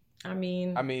 I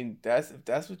mean,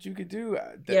 that's what you could do.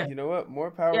 You know what?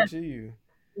 More power to you.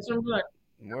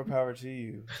 More power to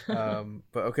you.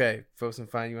 But okay, folks can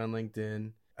find you on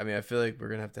LinkedIn. I mean, I feel like we're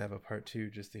gonna have to have a part 2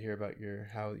 just to hear about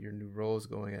how your new role is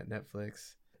going at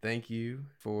Netflix. Thank you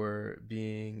for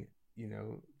being,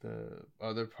 the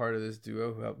other part of this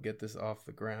duo who helped get this off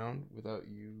the ground. Without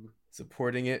you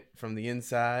supporting it from the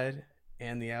inside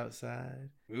and the outside,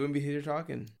 we wouldn't be here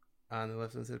talking on the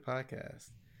Left Unsaid podcast.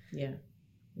 Yeah.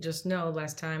 Just know,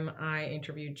 last time I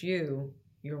interviewed you,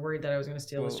 you were worried that I was going to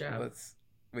steal his job.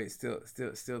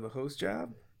 Steal the host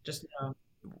job? Just know.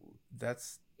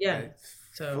 I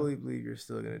fully believe you're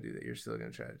still going to do that. You're still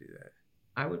going to try to do that.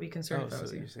 I would be concerned if I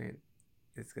was so you. You're saying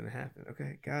it's going to happen.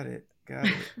 Okay, got it.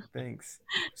 Thanks.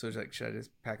 So it's like, should I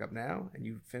just pack up now and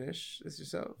you finish this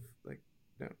yourself? Like,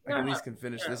 no, I at least can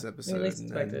finish this episode. At least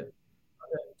expect it.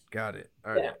 Got it.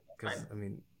 All right. Because,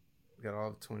 we got all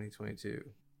of 2022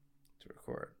 to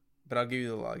record. But I'll give you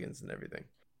the logins and everything.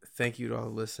 Thank you to all the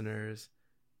listeners.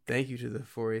 Thank you to the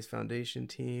 4A's Foundation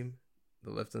team,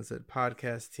 the Left Unsaid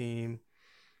podcast team,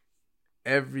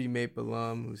 every MAPE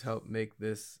alum who's helped make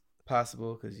this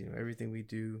possible, because everything we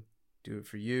do it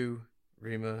for you.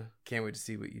 Rima, can't wait to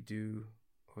see what you do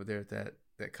over there at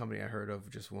that company I heard of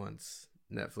just once,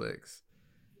 Netflix.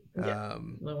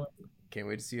 Can't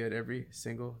wait to see you at every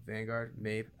single Vanguard,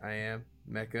 MAPE, IAM,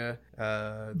 Mecca,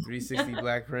 360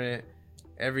 Black Print,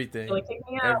 everything.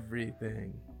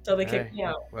 Everything. So they kick me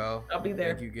out. Well, I'll be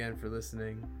there. Thank you again for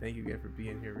listening. Thank you again for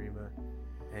being here, Rima.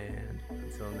 And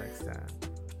until next time.